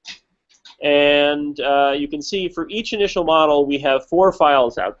 And you can see for each initial model, we have 4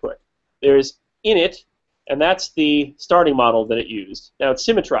 files output. There's init, and that's the starting model that it used. Now it's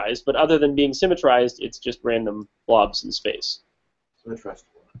symmetrized, but other than being symmetrized, it's just random blobs in space. Interesting.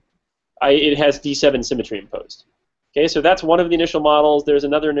 It has D7 symmetry imposed. Okay, so that's one of the initial models. There's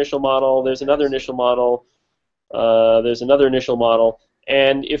another initial model. There's another initial model. There's another initial model.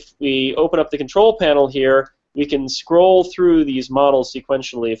 And if we open up the control panel here, we can scroll through these models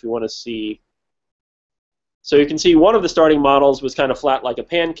sequentially if we want to see. So you can see one of the starting models was kind of flat like a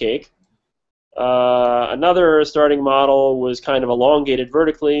pancake. Another starting model was kind of elongated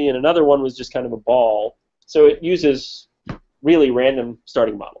vertically, and another one was just kind of a ball. So it uses really random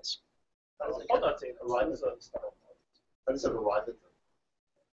starting models.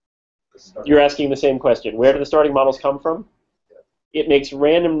 You're asking the same question. Where do the starting models come from? It makes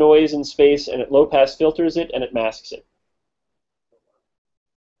random noise in space, and it low-pass filters it, and it masks it.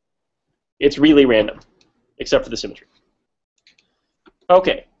 It's really random, except for the symmetry.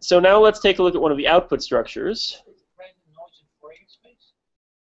 Okay, so now let's take a look at one of the output structures.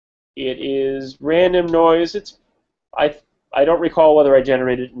 It is random noise. I don't recall whether I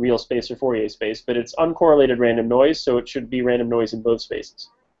generated it in real space or Fourier space, but it's uncorrelated random noise, so it should be random noise in both spaces.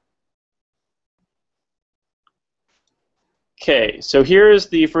 Okay, so here's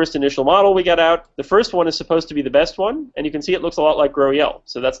the first initial model we got out. The first one is supposed to be the best one, and you can see it looks a lot like GroEL,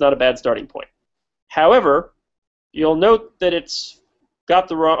 so that's not a bad starting point. However, you'll note that it's got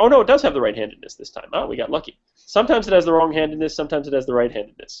the wrong. Oh no, it does have the right-handedness this time. Oh, we got lucky. Sometimes it has the wrong-handedness. Sometimes it has the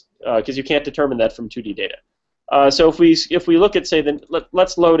right-handedness because you can't determine that from 2D data. So if we look at, say, then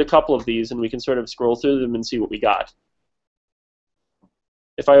let's load a couple of these and we can sort of scroll through them and see what we got.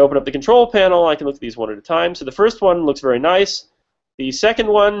 If I open up the control panel, I can look at these one at a time. So the first one looks very nice. The second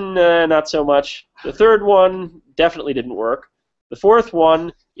one, not so much. The third one definitely didn't work. The fourth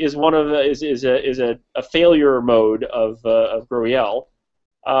one is a failure mode of GroEL.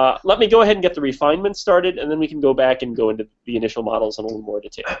 Let me go ahead and get the refinement started, and then we can go back and go into the initial models in a little more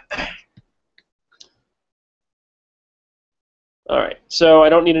detail. All right, so I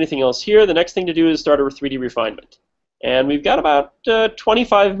don't need anything else here. The next thing to do is start a 3D refinement. And we've got about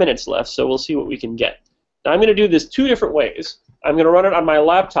 25 minutes left, so we'll see what we can get. Now I'm going to do this two different ways. I'm going to run it on my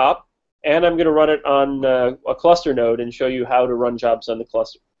laptop, and I'm going to run it on a cluster node and show you how to run jobs on the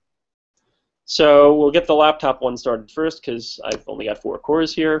cluster. So we'll get the laptop one started first because I've only got 4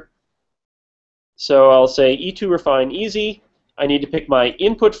 cores here. So I'll say E2 refine easy. I need to pick my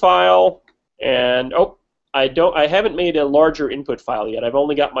input file, and oh, I haven't made a larger input file yet. I've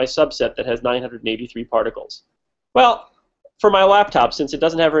only got my subset that has 983 particles. Well, for my laptop, since it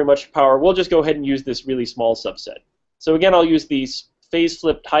doesn't have very much power, we'll just go ahead and use this really small subset. So again, I'll use the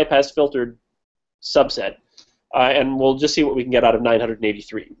phase-flipped high-pass filtered subset, and we'll just see what we can get out of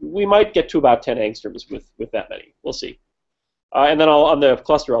 983. We might get to about 10 angstroms with that many. We'll see. And then on the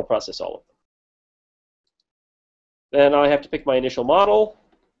cluster, I'll process all of them. Then I have to pick my initial model,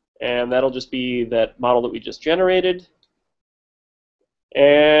 and that'll just be that model that we just generated.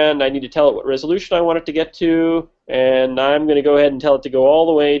 And I need to tell it what resolution I want it to get to, and I'm going to go ahead and tell it to go all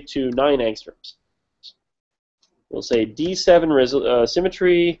the way to 9 angstroms. We'll say D7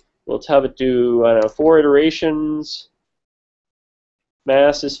 symmetry. We'll have it do, I don't know, 4 iterations.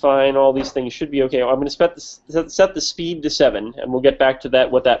 Mass is fine. All these things should be okay. I'm going to set the speed to 7, and we'll get back to that,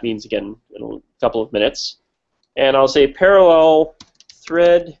 what that means again in a couple of minutes. And I'll say parallel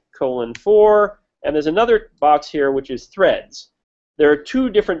thread :4, and there's another box here which is threads. There are 2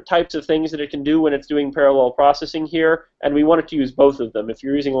 different types of things that it can do when it's doing parallel processing here, and we want it to use both of them. If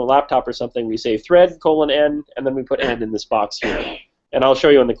you're using a laptop or something, we say thread :n, and then we put n in this box here. And I'll show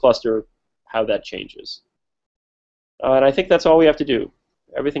you in the cluster how that changes. And I think that's all we have to do.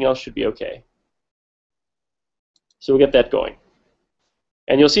 Everything else should be okay. So we'll get that going.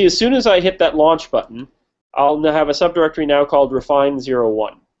 And you'll see as soon as I hit that launch button, I'll have a subdirectory now called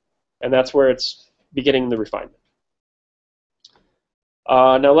refine01. And that's where it's beginning the refinement.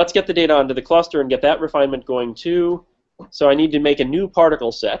 Now let's get the data onto the cluster and get that refinement going too. So I need to make a new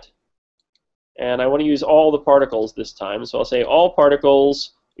particle set. And I want to use all the particles this time. So I'll say all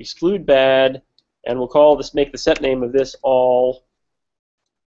particles, exclude bad, and we'll call this, make the set name of this all,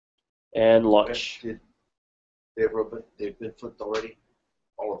 and launch. They've been flipped already?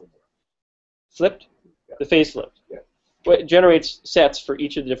 All of them. Flipped? Yeah. The phase flipped. Yeah. Well, it generates sets for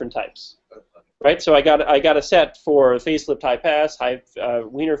each of the different types. Right, so I got a set for phase flipped high pass,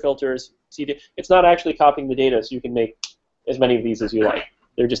 Wiener filters, CD. It's not actually copying the data, so you can make as many of these as you like.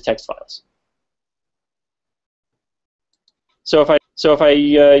 They're just text files. So if I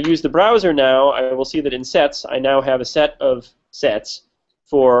use the browser now, I will see that in sets I now have a set of sets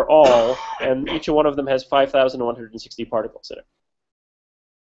for all, and each one of them has 5,160 particles in it.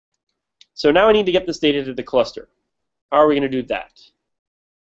 So now I need to get this data to the cluster. How are we going to do that?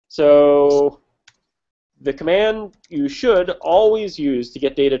 So the command you should always use to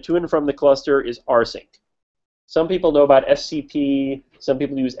get data to and from the cluster is rsync. Some people know about SCP, some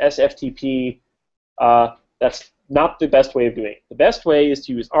people use SFTP. That's not the best way of doing it. The best way is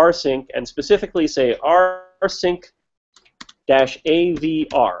to use rsync and specifically say rsync-avr.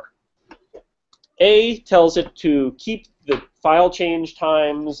 A tells it to keep the file change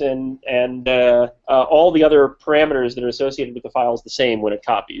times and all the other parameters that are associated with the files the same when it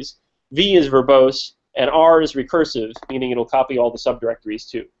copies. V is verbose, and R is recursive, meaning it'll copy all the subdirectories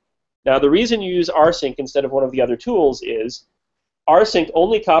too. Now the reason you use rsync instead of one of the other tools is rsync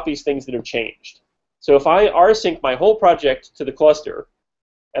only copies things that have changed. So if I rsync my whole project to the cluster,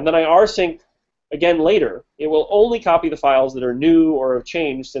 and then I rsync again later, it will only copy the files that are new or have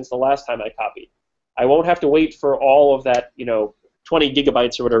changed since the last time I copied. I won't have to wait for all of that, 20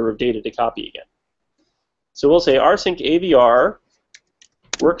 gigabytes or whatever of data to copy again. So we'll say rsync-avr,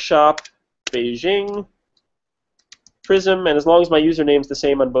 workshop, Beijing, Prism, and as long as my username's the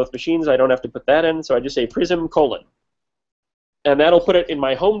same on both machines, I don't have to put that in, so I just say Prism:, and that'll put it in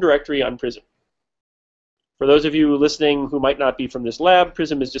my home directory on Prism. For those of you listening who might not be from this lab,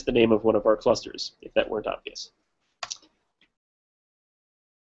 Prism is just the name of one of our clusters, if that weren't obvious.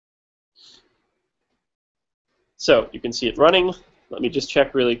 So you can see it running. let me just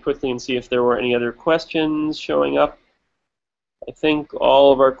check really quickly and see if there were any other questions showing up. I think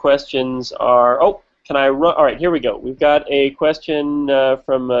all of our questions are... Oh, can I run... All right, here we go. We've got a question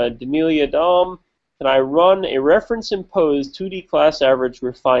from Demelia Dahm. Can I run a reference-imposed 2D class average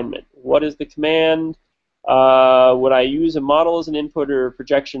refinement? What is the command? Would I use a model as an input or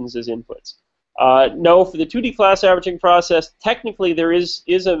projections as inputs? No, for the 2D class averaging process, technically there is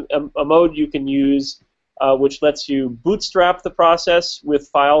a mode you can use which lets you bootstrap the process with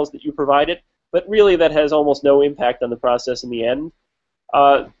files that you provide it, but really that has almost no impact on the process in the end.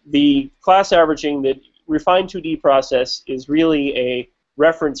 The class averaging, the refined 2D process, is really a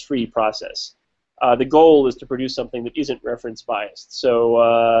reference-free process. The goal is to produce something that isn't reference biased.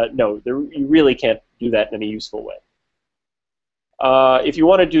 So no, you really can't do that in any useful way. If you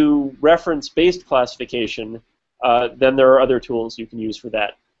want to do reference-based classification, then there are other tools you can use for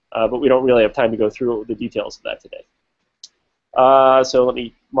that. But we don't really have time to go through the details of that today. So let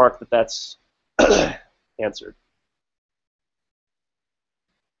me mark that that's answered.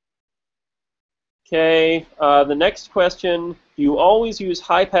 Okay, the next question, do you always use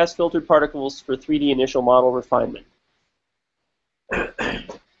high-pass filtered particles for 3D initial model refinement?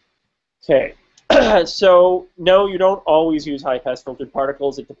 Okay, so no, you don't always use high-pass filtered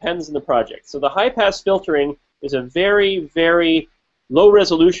particles. It depends on the project. So the high-pass filtering is a very, very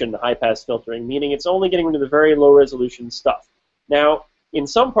low-resolution high-pass filtering, meaning it's only getting rid of the very low-resolution stuff. Now, in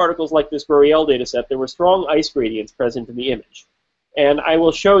some particles like this GroEL dataset, there were strong ice gradients present in the image. And I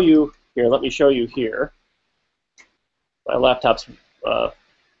will show you, here, let me show you here. My laptop's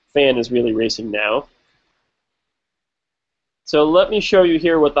fan is really racing now. So let me show you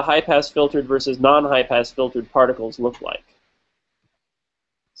here what the high-pass filtered versus non-high-pass filtered particles look like.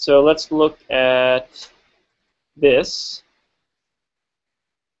 So let's look at this.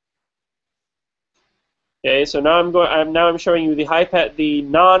 Okay, so now I'm showing you the high-pass, the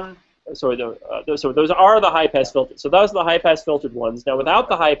non. Sorry, so those are the high-pass filtered. So those are the high-pass filtered ones. Now, without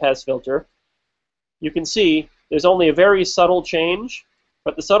the high-pass filter, you can see there's only a very subtle change,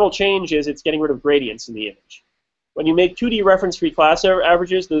 but the subtle change is it's getting rid of gradients in the image. When you make 2D reference-free class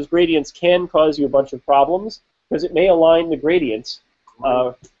averages, those gradients can cause you a bunch of problems because it may align the gradients.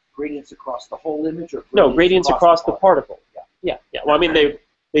 Gradients across the whole image, or no, gradients across the particle. Yeah. Well, I mean,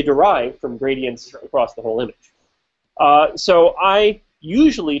 they derive from gradients across the whole image. So I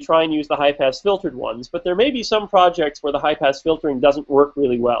usually try and use the high-pass filtered ones, but there may be some projects where the high-pass filtering doesn't work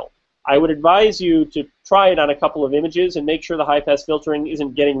really well. I would advise you to try it on a couple of images and make sure the high-pass filtering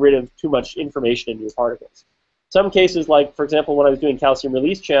isn't getting rid of too much information in your particles. Some cases, like, for example, when I was doing calcium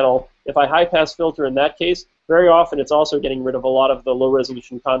release channel, if I high-pass filter in that case, very often it's also getting rid of a lot of the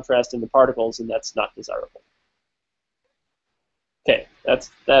low-resolution contrast in the particles, and that's not desirable. Okay, that's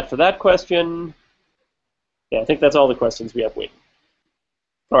that for that question. Yeah, I think that's all the questions we have waiting.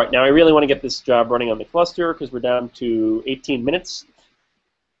 All right, now I really want to get this job running on the cluster because we're down to 18 minutes.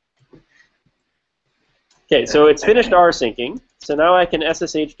 Okay, so it's finished R-syncing. So now I can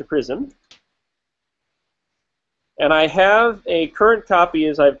SSH to Prism. And I have a current copy,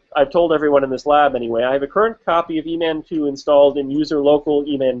 as I've told everyone in this lab anyway, I have a current copy of EMAN2 installed in user local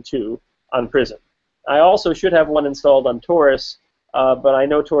EMAN2 on Prism. I also should have one installed on Taurus, but I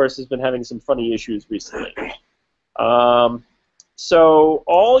know Taurus has been having some funny issues recently. So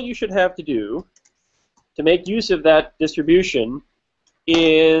all you should have to do to make use of that distribution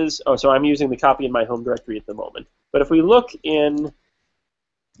is, oh, so I'm using the copy in my home directory at the moment. But if we look in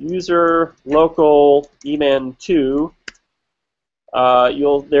user local eman2,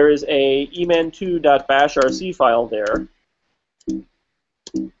 there is a eman2.bashrc file there.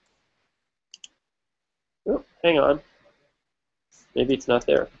 Oh, hang on. Maybe it's not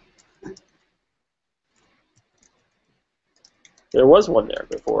there. There was one there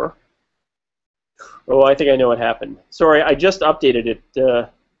before. Oh, I think I know what happened. Sorry, I just updated it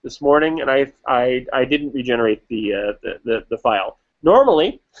this morning, and I didn't regenerate the file.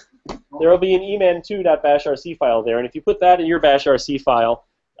 Normally, there will be an eman2.bashrc file there, and if you put that in your bashrc file,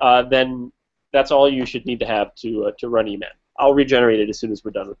 then that's all you should need to have to run eman. I'll regenerate it as soon as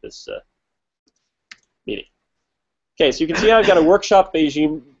we're done with this meeting. Okay, so you can see I've got a workshop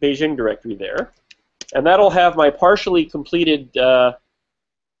Beijing directory there, and that'll have my partially completed.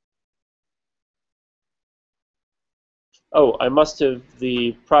 Oh, I must have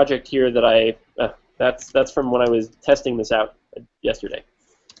the project here that that's from when I was testing this out yesterday.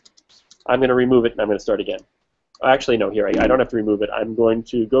 I'm going to remove it and I'm going to start again. Actually, no, here, I don't have to remove it. I'm going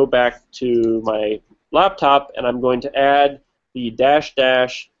to go back to my laptop and I'm going to add the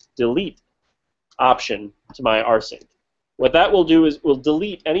 -- delete option to my rsync. What that will do is we'll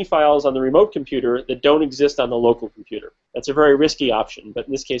delete any files on the remote computer that don't exist on the local computer. That's a very risky option, but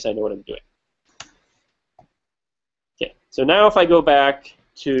in this case I know what I'm doing. Okay, so now if I go back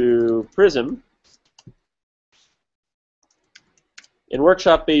to Prism, in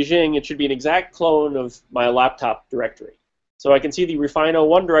Workshop Beijing, it should be an exact clone of my laptop directory. So I can see the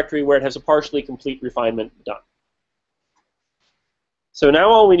refine01 directory where it has a partially complete refinement done. So now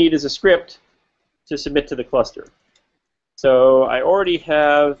all we need is a script to submit to the cluster. So I already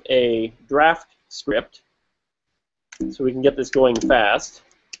have a draft script, so we can get this going fast.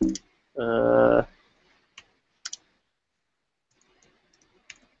 So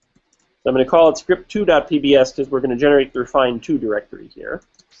I'm going to call it script2.pbs because we're going to generate the refine2 directory here.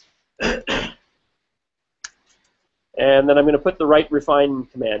 And then I'm going to put the right refine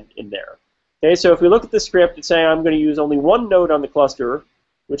command in there. Okay, so if we look at the script, it's saying I'm going to use only one node on the cluster,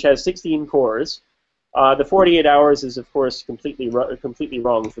 which has 16 cores. The 48 hours is, of course, completely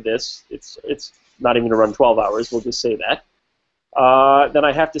wrong for this. It's not even going to run 12 hours. We'll just say that. Then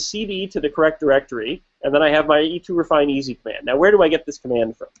I have to cd to the correct directory, and then I have my e2 refine easy command. Now, where do I get this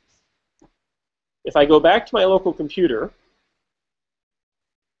command from? If I go back to my local computer,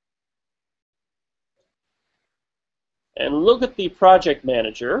 and look at the project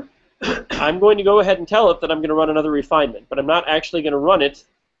manager, I'm going to go ahead and tell it that I'm going to run another refinement, but I'm not actually going to run it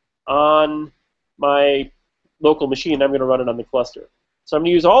on my local machine. I'm going to run it on the cluster. So I'm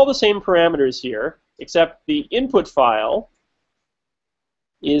going to use all the same parameters here, except the input file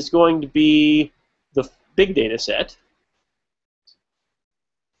is going to be the big data set.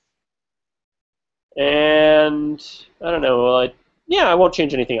 And I don't know, I won't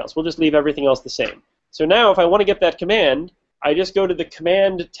change anything else. We'll just leave everything else the same. So now if I want to get that command, I just go to the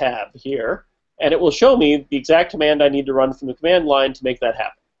command tab here, and it will show me the exact command I need to run from the command line to make that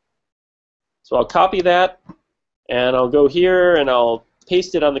happen. So I'll copy that, and I'll go here, and I'll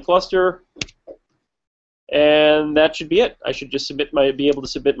paste it on the cluster, and that should be it. I should just be able to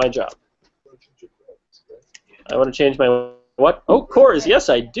submit my job. I want to change my what? Oh, cores. Yes,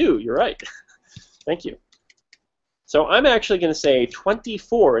 I do. You're right. Thank you. So I'm actually going to say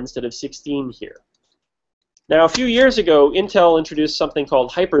 24 instead of 16 here. Now, a few years ago, Intel introduced something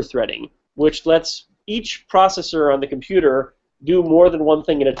called hyperthreading, which lets each processor on the computer do more than one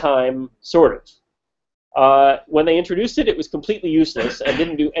thing at a time, sort of. When they introduced it, it was completely useless and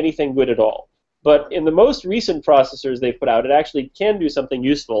didn't do anything good at all. But in the most recent processors they've put out, it actually can do something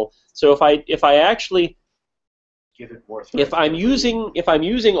useful. So if I actually give it more threads, if I'm using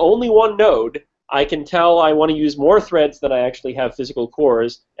only one node, I can tell I want to use more threads than I actually have physical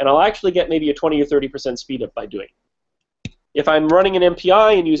cores, and I'll actually get maybe a 20 or 30% speed up by doing it. If I'm running an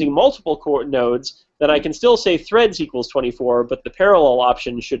MPI and using multiple core nodes, then I can still say threads equals 24, but the parallel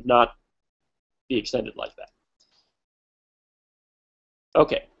option should not be extended like that.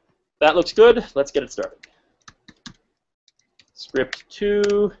 Okay, that looks good. Let's get it started. Script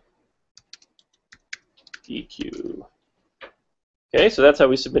 2 DQ. Okay, so that's how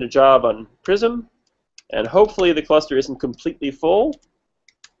we submit a job on Prism, and hopefully the cluster isn't completely full,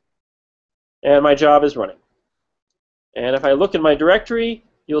 and my job is running. And if I look in my directory,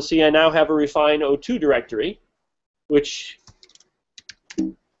 you'll see I now have a refine02 directory, which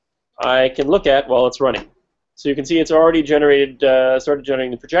I can look at while it's running. So you can see it's already generated, started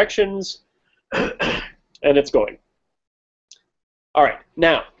generating the projections, and it's going. All right,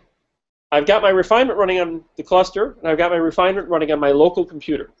 now, I've got my refinement running on the cluster, and I've got my refinement running on my local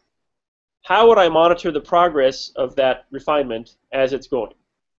computer. How would I monitor the progress of that refinement as it's going?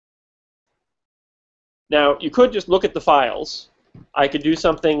 Now, you could just look at the files. I could do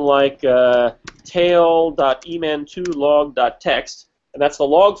something like tail.eman2log.txt, and that's the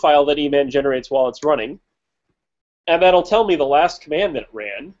log file that eman generates while it's running. And that'll tell me the last command that it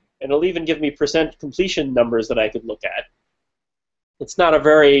ran, and it'll even give me % completion numbers that I could look at. It's not a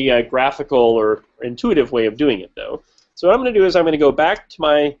very graphical or intuitive way of doing it, though. So what I'm going to do is I'm going to go back to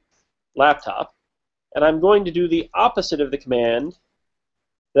my laptop, and I'm going to do the opposite of the command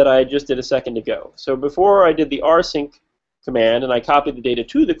that I just did a second ago. So before I did the rsync command, and I copied the data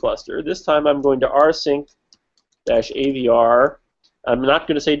to the cluster, this time I'm going to rsync-avr. I'm not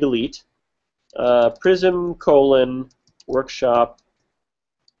going to say delete. Prism : workshop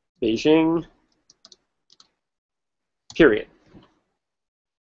Beijing, period.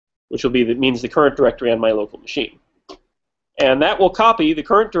 Which will be means the current directory on my local machine. And that will copy the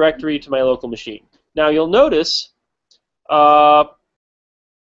current directory to my local machine. Now you'll notice,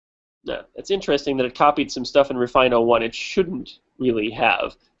 it's interesting that it copied some stuff in Refine01 it shouldn't really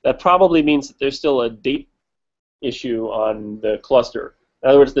have. That probably means that there's still a date issue on the cluster. In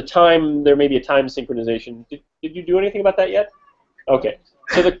other words, there may be a time synchronization. Did you do anything about that yet? Okay.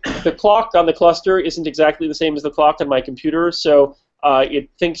 So the clock on the cluster isn't exactly the same as the clock on my computer, so it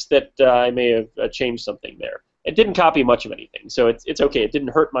thinks that I may have changed something there. It didn't copy much of anything, so it's okay. It didn't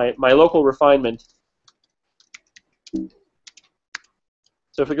hurt my local refinement.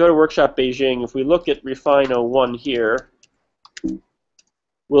 So if we go to Workshop Beijing, if we look at Refine01 here,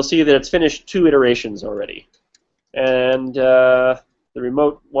 we'll see that it's finished 2 iterations already. And the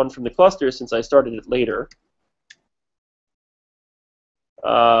remote one from the cluster, since I started it later,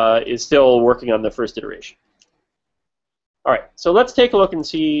 is still working on the first iteration. All right, so let's take a look and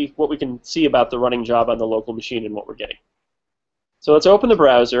see what we can see about the running job on the local machine and what we're getting. So let's open the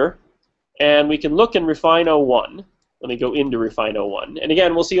browser, and we can look in Refine01. Let me go into Refine01. And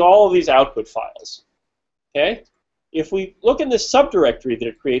again, we'll see all of these output files. Okay? If we look in this subdirectory that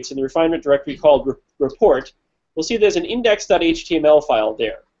it creates in the refinement directory called report, we'll see there's an index.html file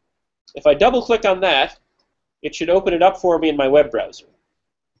there. If I double-click on that, it should open it up for me in my web browser.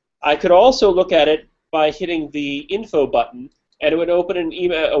 I could also look at it by hitting the info button, and it would open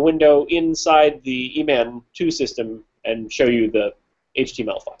a window inside the EMAN2 system and show you the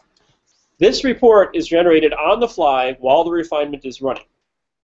HTML file. This report is generated on the fly while the refinement is running.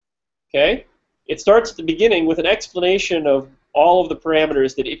 Okay? It starts at the beginning with an explanation of all of the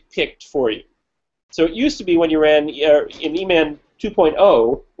parameters that it picked for you. So it used to be when you ran in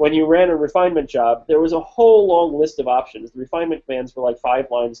EMAN2.0, when you ran a refinement job, there was a whole long list of options. The refinement commands were like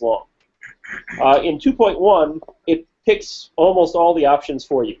 5 lines long. In 2.1, it picks almost all the options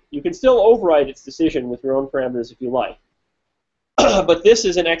for you. You can still override its decision with your own parameters if you like. But this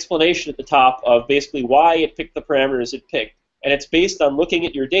is an explanation at the top of basically why it picked the parameters it picked. And it's based on looking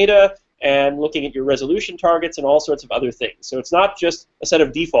at your data and looking at your resolution targets and all sorts of other things. So it's not just a set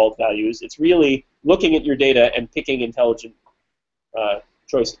of default values. It's really looking at your data and picking intelligent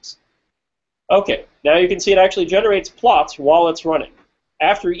choices. Okay, now you can see it actually generates plots while it's running.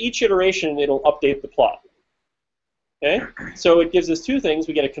 After each iteration, it'll update the plot. Okay, so it gives us 2 things.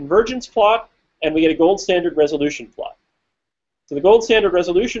 We get a convergence plot, and we get a gold standard resolution plot. So the gold standard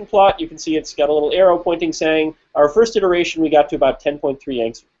resolution plot, you can see it's got a little arrow pointing saying our first iteration we got to about 10.3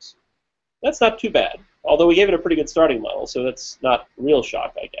 angstroms. That's not too bad, although we gave it a pretty good starting model, so that's not a real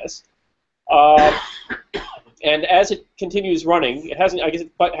shock, I guess. And as it continues running, it hasn't, I guess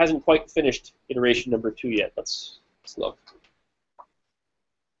it hasn't quite finished iteration number 2 yet. Let's look.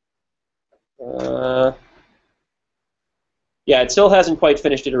 Yeah, it still hasn't quite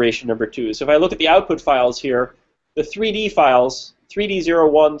finished iteration number 2. So if I look at the output files here, the 3D files,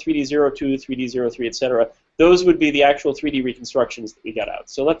 3D01, 3D02, 3D03, etc., those would be the actual 3D reconstructions that we got out.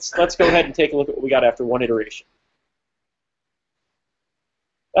 So let's go ahead and take a look at what we got after 1 iteration.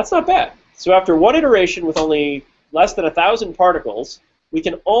 That's not bad. So after 1 iteration with only less than 1,000 particles, we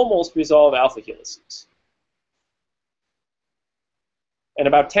can almost resolve alpha helices. In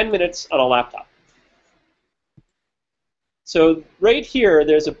about 10 minutes on a laptop. So right here,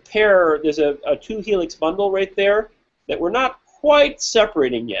 there's a 2-helix bundle right there that we're not quite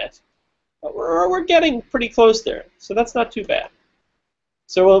separating yet, but we're getting pretty close there. So that's not too bad.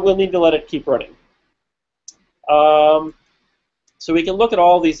 So we'll need to let it keep running. So we can look at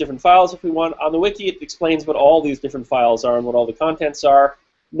all these different files if we want. On the wiki, it explains what all these different files are and what all the contents are.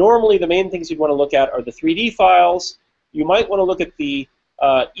 Normally, the main things you'd want to look at are the 3D files. You might want to look at the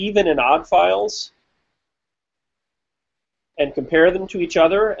even and odd files and compare them to each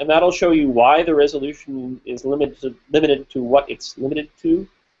other, and that'll show you why the resolution is limited to what it's limited to.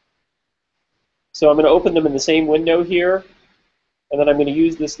 So I'm going to open them in the same window here, and then I'm going to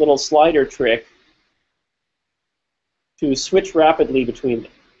use this little slider trick to switch rapidly between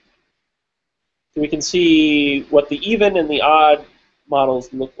them. So we can see what the even and the odd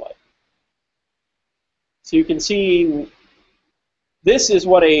models look like. So you can see this is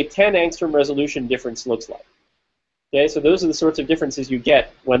what a 10 angstrom resolution difference looks like. Okay, so those are the sorts of differences you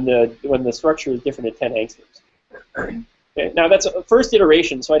get when the structure is different at 10 angstroms. Okay, now that's a first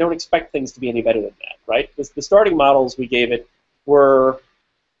iteration, so I don't expect things to be any better than that, right? The starting models we gave it were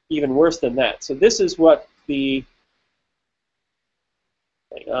even worse than that. So this is what the,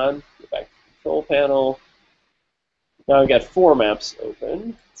 hang on, go back to the control panel. Now I've got 4 maps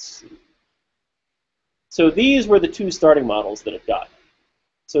open. Let's see. So these were the 2 starting models that it got.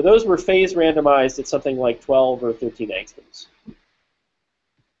 So those were phase randomized at something like 12 or 13 angstroms.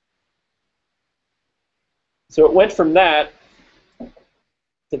 So it went from that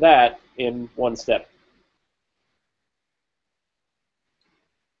to that in 1 step.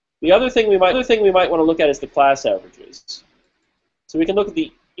 The other thing we might want to look at is the class averages. So we can look at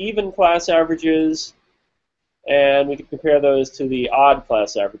the even class averages, and we can compare those to the odd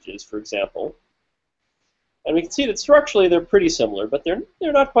class averages, for example. And we can see that structurally they're pretty similar, but they're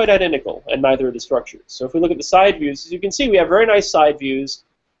not quite identical, and neither are the structures. So if we look at the side views, as you can see, we have very nice side views,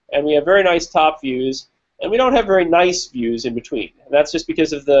 and we have very nice top views, and we don't have very nice views in between. And that's just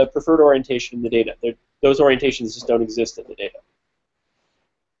because of the preferred orientation in the data. Those orientations just don't exist in the data.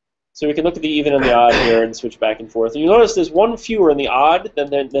 So we can look at the even and the odd here and switch back and forth. And you'll notice there's one fewer in the odd than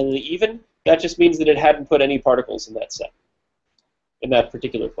the even. That just means that it hadn't put any particles in that set, in that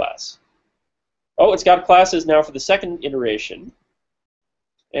particular class. Oh, it's got classes now for the second iteration.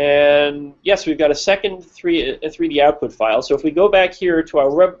 And yes, we've got a second 3D output file. So if we go back here to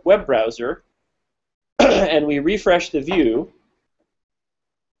our web browser and we refresh the view,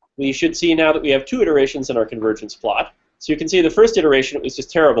 we should see now that we have 2 iterations in our convergence plot. So you can see the first iteration, it was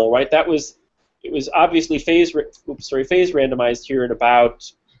just terrible, right? It was obviously phase randomized here at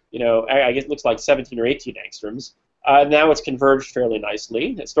about, I guess it looks like 17 or 18 angstroms. Now it's converged fairly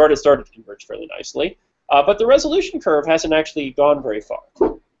nicely. It started to converge fairly nicely. But the resolution curve hasn't actually gone very far.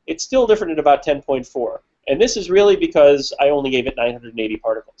 It's still different at about 10.4. And this is really because I only gave it 980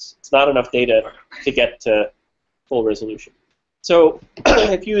 particles. It's not enough data to get to full resolution. So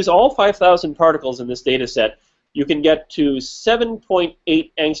if you use all 5,000 particles in this data set, you can get to 7.8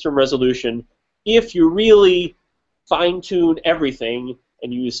 angstrom resolution if you really fine-tune everything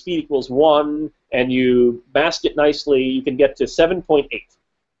and you use speed equals 1 and you mask it nicely. You can get to 7.8.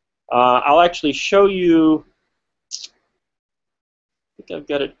 I'll actually show you. I think I've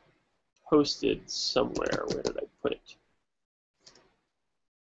got it posted somewhere. Where did I put it?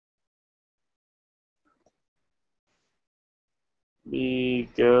 Let me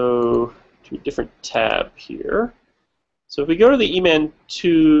go to a different tab here. So if we go to the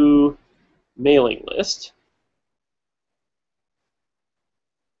EMAN2 mailing list,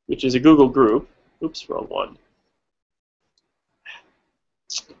 which is a Google group. Oops, wrong one.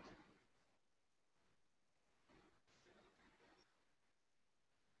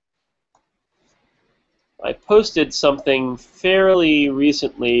 I posted something fairly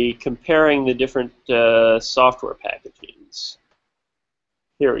recently comparing the different software packages.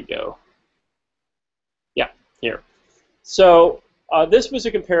 Here we go. Yeah, here. So this was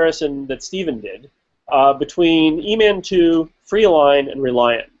a comparison that Stephen did between EMAN2, FreeAlign, and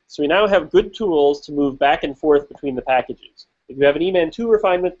Reliant. So we now have good tools to move back and forth between the packages. If you have an EMAN2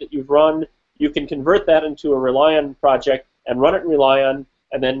 refinement that you've run, you can convert that into a Reliant project and run it in Reliant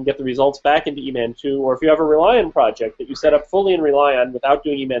and then get the results back into EMAN2. Or if you have a Reliant project that you set up fully in Reliant without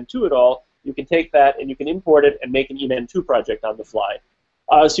doing EMAN2 at all, you can take that and you can import it and make an EMAN2 project on the fly.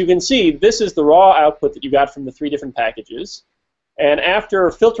 So you can see this is the raw output that you got from the 3 different packages. And after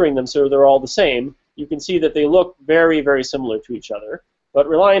filtering them so they're all the same, you can see that they look very, very similar to each other. But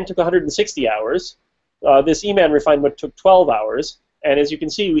Reliant took 160 hours. This EMAN refinement took 12 hours. And as you can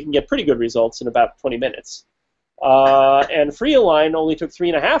see, we can get pretty good results in about 20 minutes. And FreeAlign only took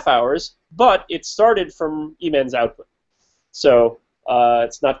 3.5 hours, but it started from EMAN's output. So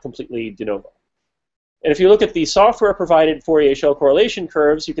it's not completely de novo. And if you look at the software-provided Fourier shell correlation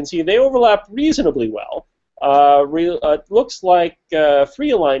curves, you can see they overlap reasonably well. It looks like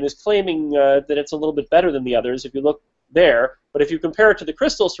FreeAlign is claiming that it's a little bit better than the others if you look there. But if you compare it to the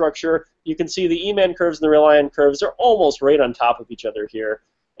crystal structure, you can see the EMAN curves and the Reliant curves are almost right on top of each other here.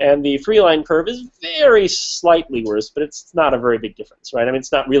 And the FreeAlign curve is very slightly worse, but it's not a very big difference, right? I mean,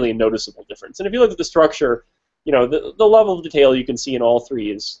 it's not really a noticeable difference. And if you look at the structure, the level of detail you can see in all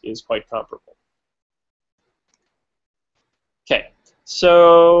 3 is quite comparable. Okay,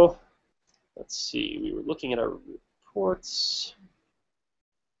 so let's see. We were looking at our reports.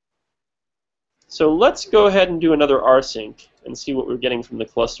 So let's go ahead and do another rsync and see what we're getting from the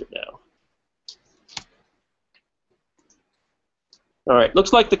cluster now. All right,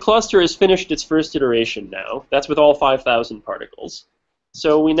 looks like the cluster has finished its first iteration now. That's with all 5,000 particles.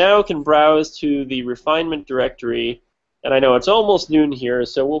 So we now can browse to the refinement directory. And I know it's almost noon here,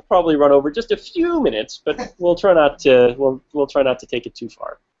 so we'll probably run over just a few minutes, but we'll try not to we'll try not to take it too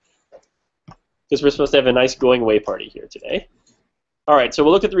far, because we're supposed to have a nice going away party here today. All right, so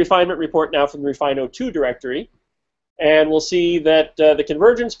we'll look at the refinement report now from the Refino2 directory, and we'll see that the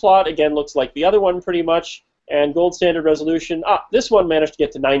convergence plot again looks like the other one pretty much, and gold standard resolution. This one managed to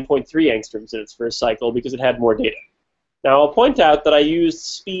get to 9.3 angstroms in its first cycle because it had more data. Now I'll point out that I used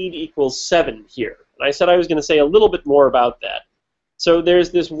speed equals 7 here. I said I was going to say a little bit more about that. So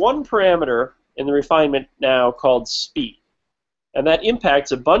there's this one parameter in the refinement now called speed. And that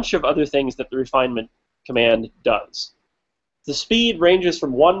impacts a bunch of other things that the refinement command does. The speed ranges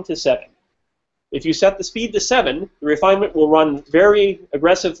from 1 to 7. If you set the speed to 7, the refinement will run very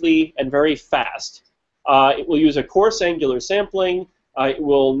aggressively and very fast. It will use a coarse angular sampling. It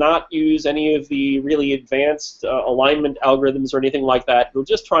will not use any of the really advanced alignment algorithms or anything like that. It'll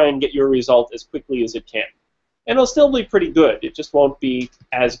just try and get your result as quickly as it can. And it'll still be pretty good. It just won't be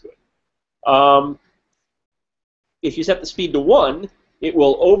as good. If you set the speed to 1, it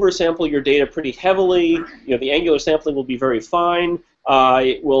will oversample your data pretty heavily. The angular sampling will be very fine.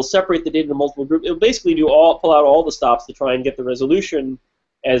 It will separate the data into multiple groups. It will basically pull out all the stops to try and get the resolution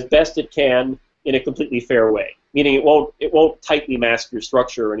as best it can in a completely fair way. Meaning it won't tightly mask your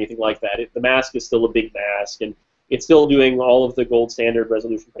structure or anything like that. The mask is still a big mask, and it's still doing all of the gold standard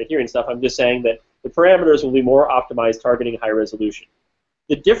resolution criterion stuff. I'm just saying that the parameters will be more optimized targeting high resolution.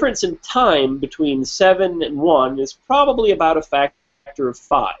 The difference in time between 7 and 1 is probably about a factor of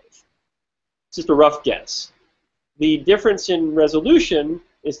 5. It's just a rough guess. The difference in resolution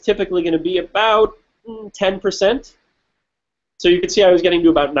is typically going to be about 10%. So you can see I was getting to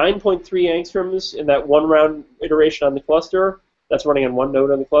about 9.3 angstroms in that one round iteration on the cluster. That's running on one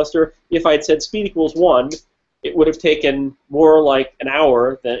node on the cluster. If I'd said speed equals 1, it would have taken more like an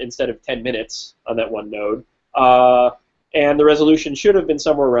hour instead of 10 minutes on that one node. And the resolution should have been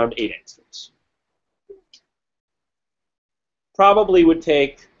somewhere around 8 angstroms. Probably would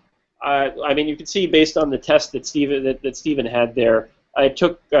take, I mean, you can see based on the test that Stephen had there, it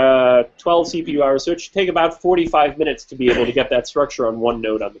took 12 CPU hours, so it should take about 45 minutes to be able to get that structure on one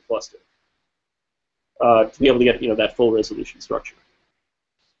node on the cluster. To be able to get that full resolution structure.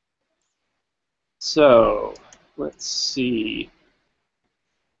 So let's see.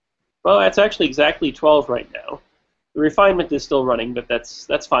 Well, that's actually exactly 12 right now. The refinement is still running, but that's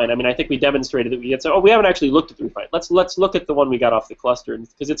fine. I mean, I think we demonstrated that we get. So, we haven't actually looked at the refinement. Let's look at the one we got off the cluster,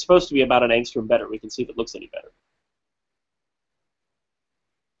 because it's supposed to be about an angstrom better. We can see if it looks any better.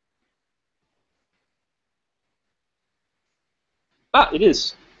 It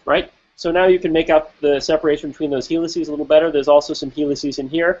is, right? So now you can make out the separation between those helices a little better. There's also some helices in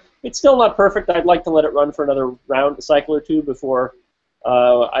here. It's still not perfect. I'd like to let it run for another cycle or two before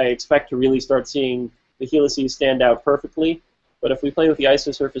I expect to really start seeing the helices stand out perfectly. But if we play with the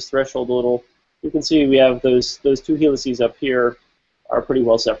isosurface threshold a little, you can see we have those two helices up here are pretty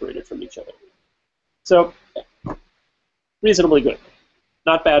well separated from each other. So reasonably good.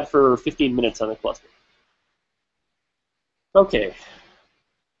 Not bad for 15 minutes on a cluster. Okay.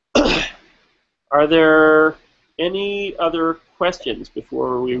 Are there any other questions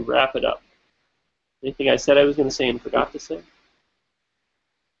before we wrap it up? Anything I said I was going to say and forgot to say?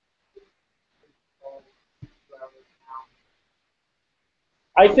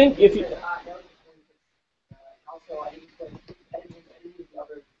 I think if you...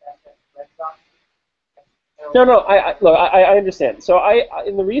 No, look, I understand. So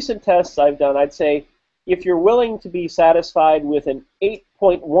in the recent tests I've done, I'd say if you're willing to be satisfied with an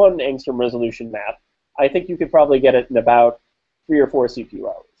 8.1 angstrom resolution map, I think you could probably get it in about 3 or 4 CPU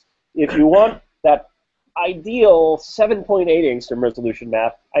hours. If you want that ideal 7.8 angstrom resolution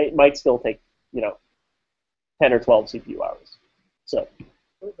map, it might still take 10 or 12 CPU hours. So.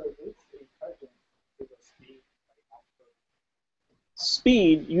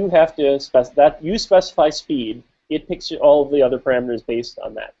 Speed, you have to specify that. You specify speed. It picks all of the other parameters based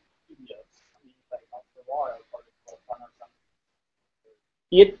on that.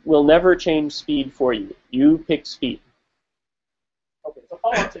 It will never change speed for you. You pick speed. Okay, so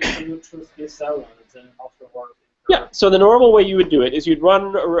how often do you choose this 7 then afterwards? Yeah, so the normal way you would do it is you'd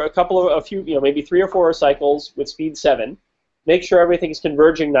run a few, maybe 3 or 4 cycles with speed 7, make sure everything's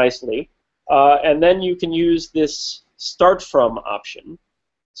converging nicely, and then you can use this start from option.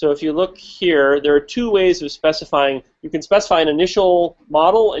 So if you look here, there are 2 ways of specifying. You can specify an initial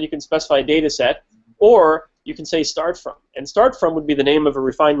model, and you can specify a data set, or you can say start from. And start from would be the name of a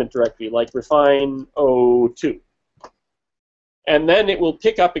refinement directory, like refine02. And then it will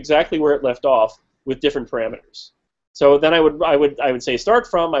pick up exactly where it left off with different parameters. So then I would say start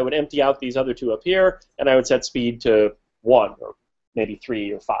from, I would empty out these other 2 up here, and I would set speed to 1 or maybe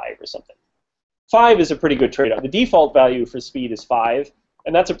 3 or 5 or something. 5 is a pretty good trade-off. The default value for speed is 5,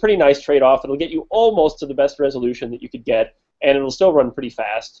 and that's a pretty nice trade-off. It'll get you almost to the best resolution that you could get, and it'll still run pretty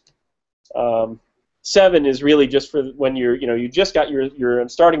fast. 7 is really just for when you just got your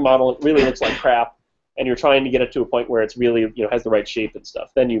starting model. It really looks like crap, and you're trying to get it to a point where it's really has the right shape and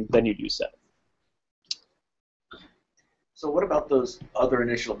stuff. Then you do 7. So what about those other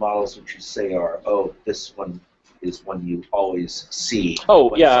initial models which you say are, this one is one you always see?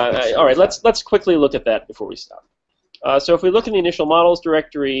 Oh yeah. All right. Let's quickly look at that before we stop. So if we look in the initial models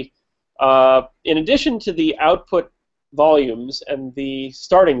directory, in addition to the output volumes and the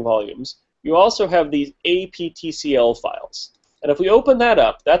starting volumes, you also have these APTCL files. And if we open that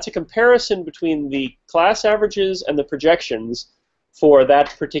up, that's a comparison between the class averages and the projections for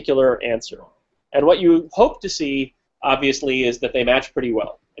that particular answer. And what you hope to see, obviously, is that they match pretty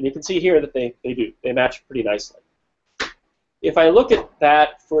well. And you can see here that they do. They match pretty nicely. If I look at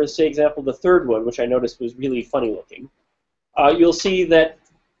that for, say, example, the third one, which I noticed was really funny looking, you'll see that,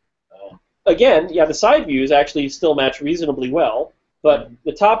 again, yeah, the side views actually still match reasonably well, but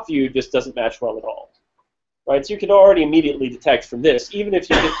the top view just doesn't match well at all. Right? So you can already immediately detect from this, even if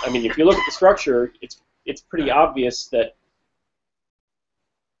you get, I mean, if you look at the structure, it's pretty obvious that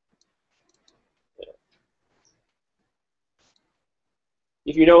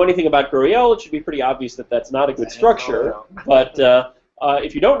if you know anything about GroEL, it should be pretty obvious that that's not a good structure. But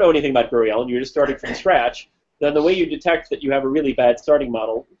if you don't know anything about GroEL and you're just starting from scratch, then the way you detect that you have a really bad starting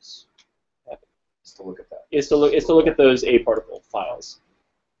model is to look at that. Is to look at those A particle files.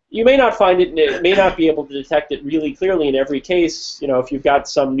 You may not find it, may not be able to detect it really clearly in every case. You know, if you've got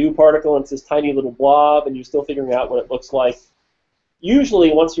some new particle and it's this tiny little blob and you're still figuring out what it looks like.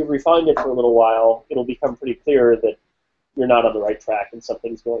 Usually, once you've refined it for a little while, it'll become pretty clear that you're not on the right track and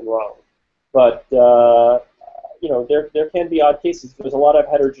something's going wrong. But you know, there can be odd cases. If there's a lot of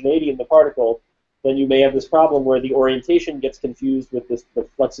heterogeneity in the particle, then you may have this problem where the orientation gets confused with the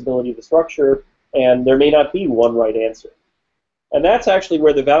flexibility of the structure, and there may not be one right answer. And that's actually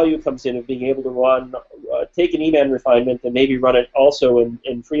where the value comes in of being able to run, take an EMAN refinement and maybe run it also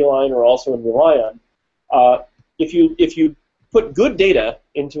in Freeline or also in Relion. If you put good data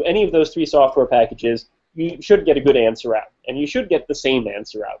into any of those three software packages, you should get a good answer out. And you should get the same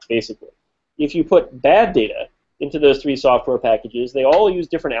answer out, basically. If you put bad data into those three software packages, they all use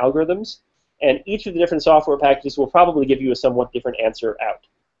different algorithms, and each of the different software packages will probably give you a somewhat different answer out.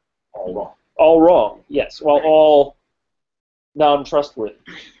 All wrong. All wrong, yes. Well, all non-trustworthy,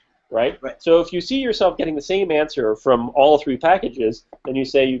 right? So if you see yourself getting the same answer from all three packages, then you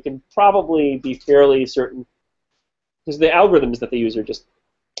say you can probably be fairly certain, because the algorithms that they use are just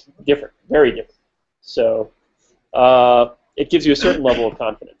different, very different. So it gives you a certain level of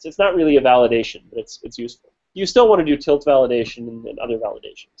confidence. It's not really a validation, but it's useful. You still want to do tilt validation and other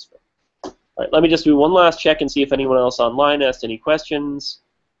validations. All right, let me just do one last check and see if anyone else online asked any questions.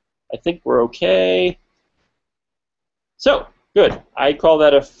 I think we're okay. So, good. I call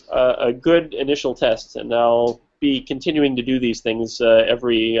that a good initial test, and I'll be continuing to do these things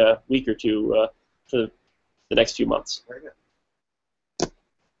every week or two for the next few months. Very good.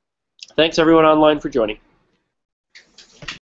 Thanks, everyone online, for joining.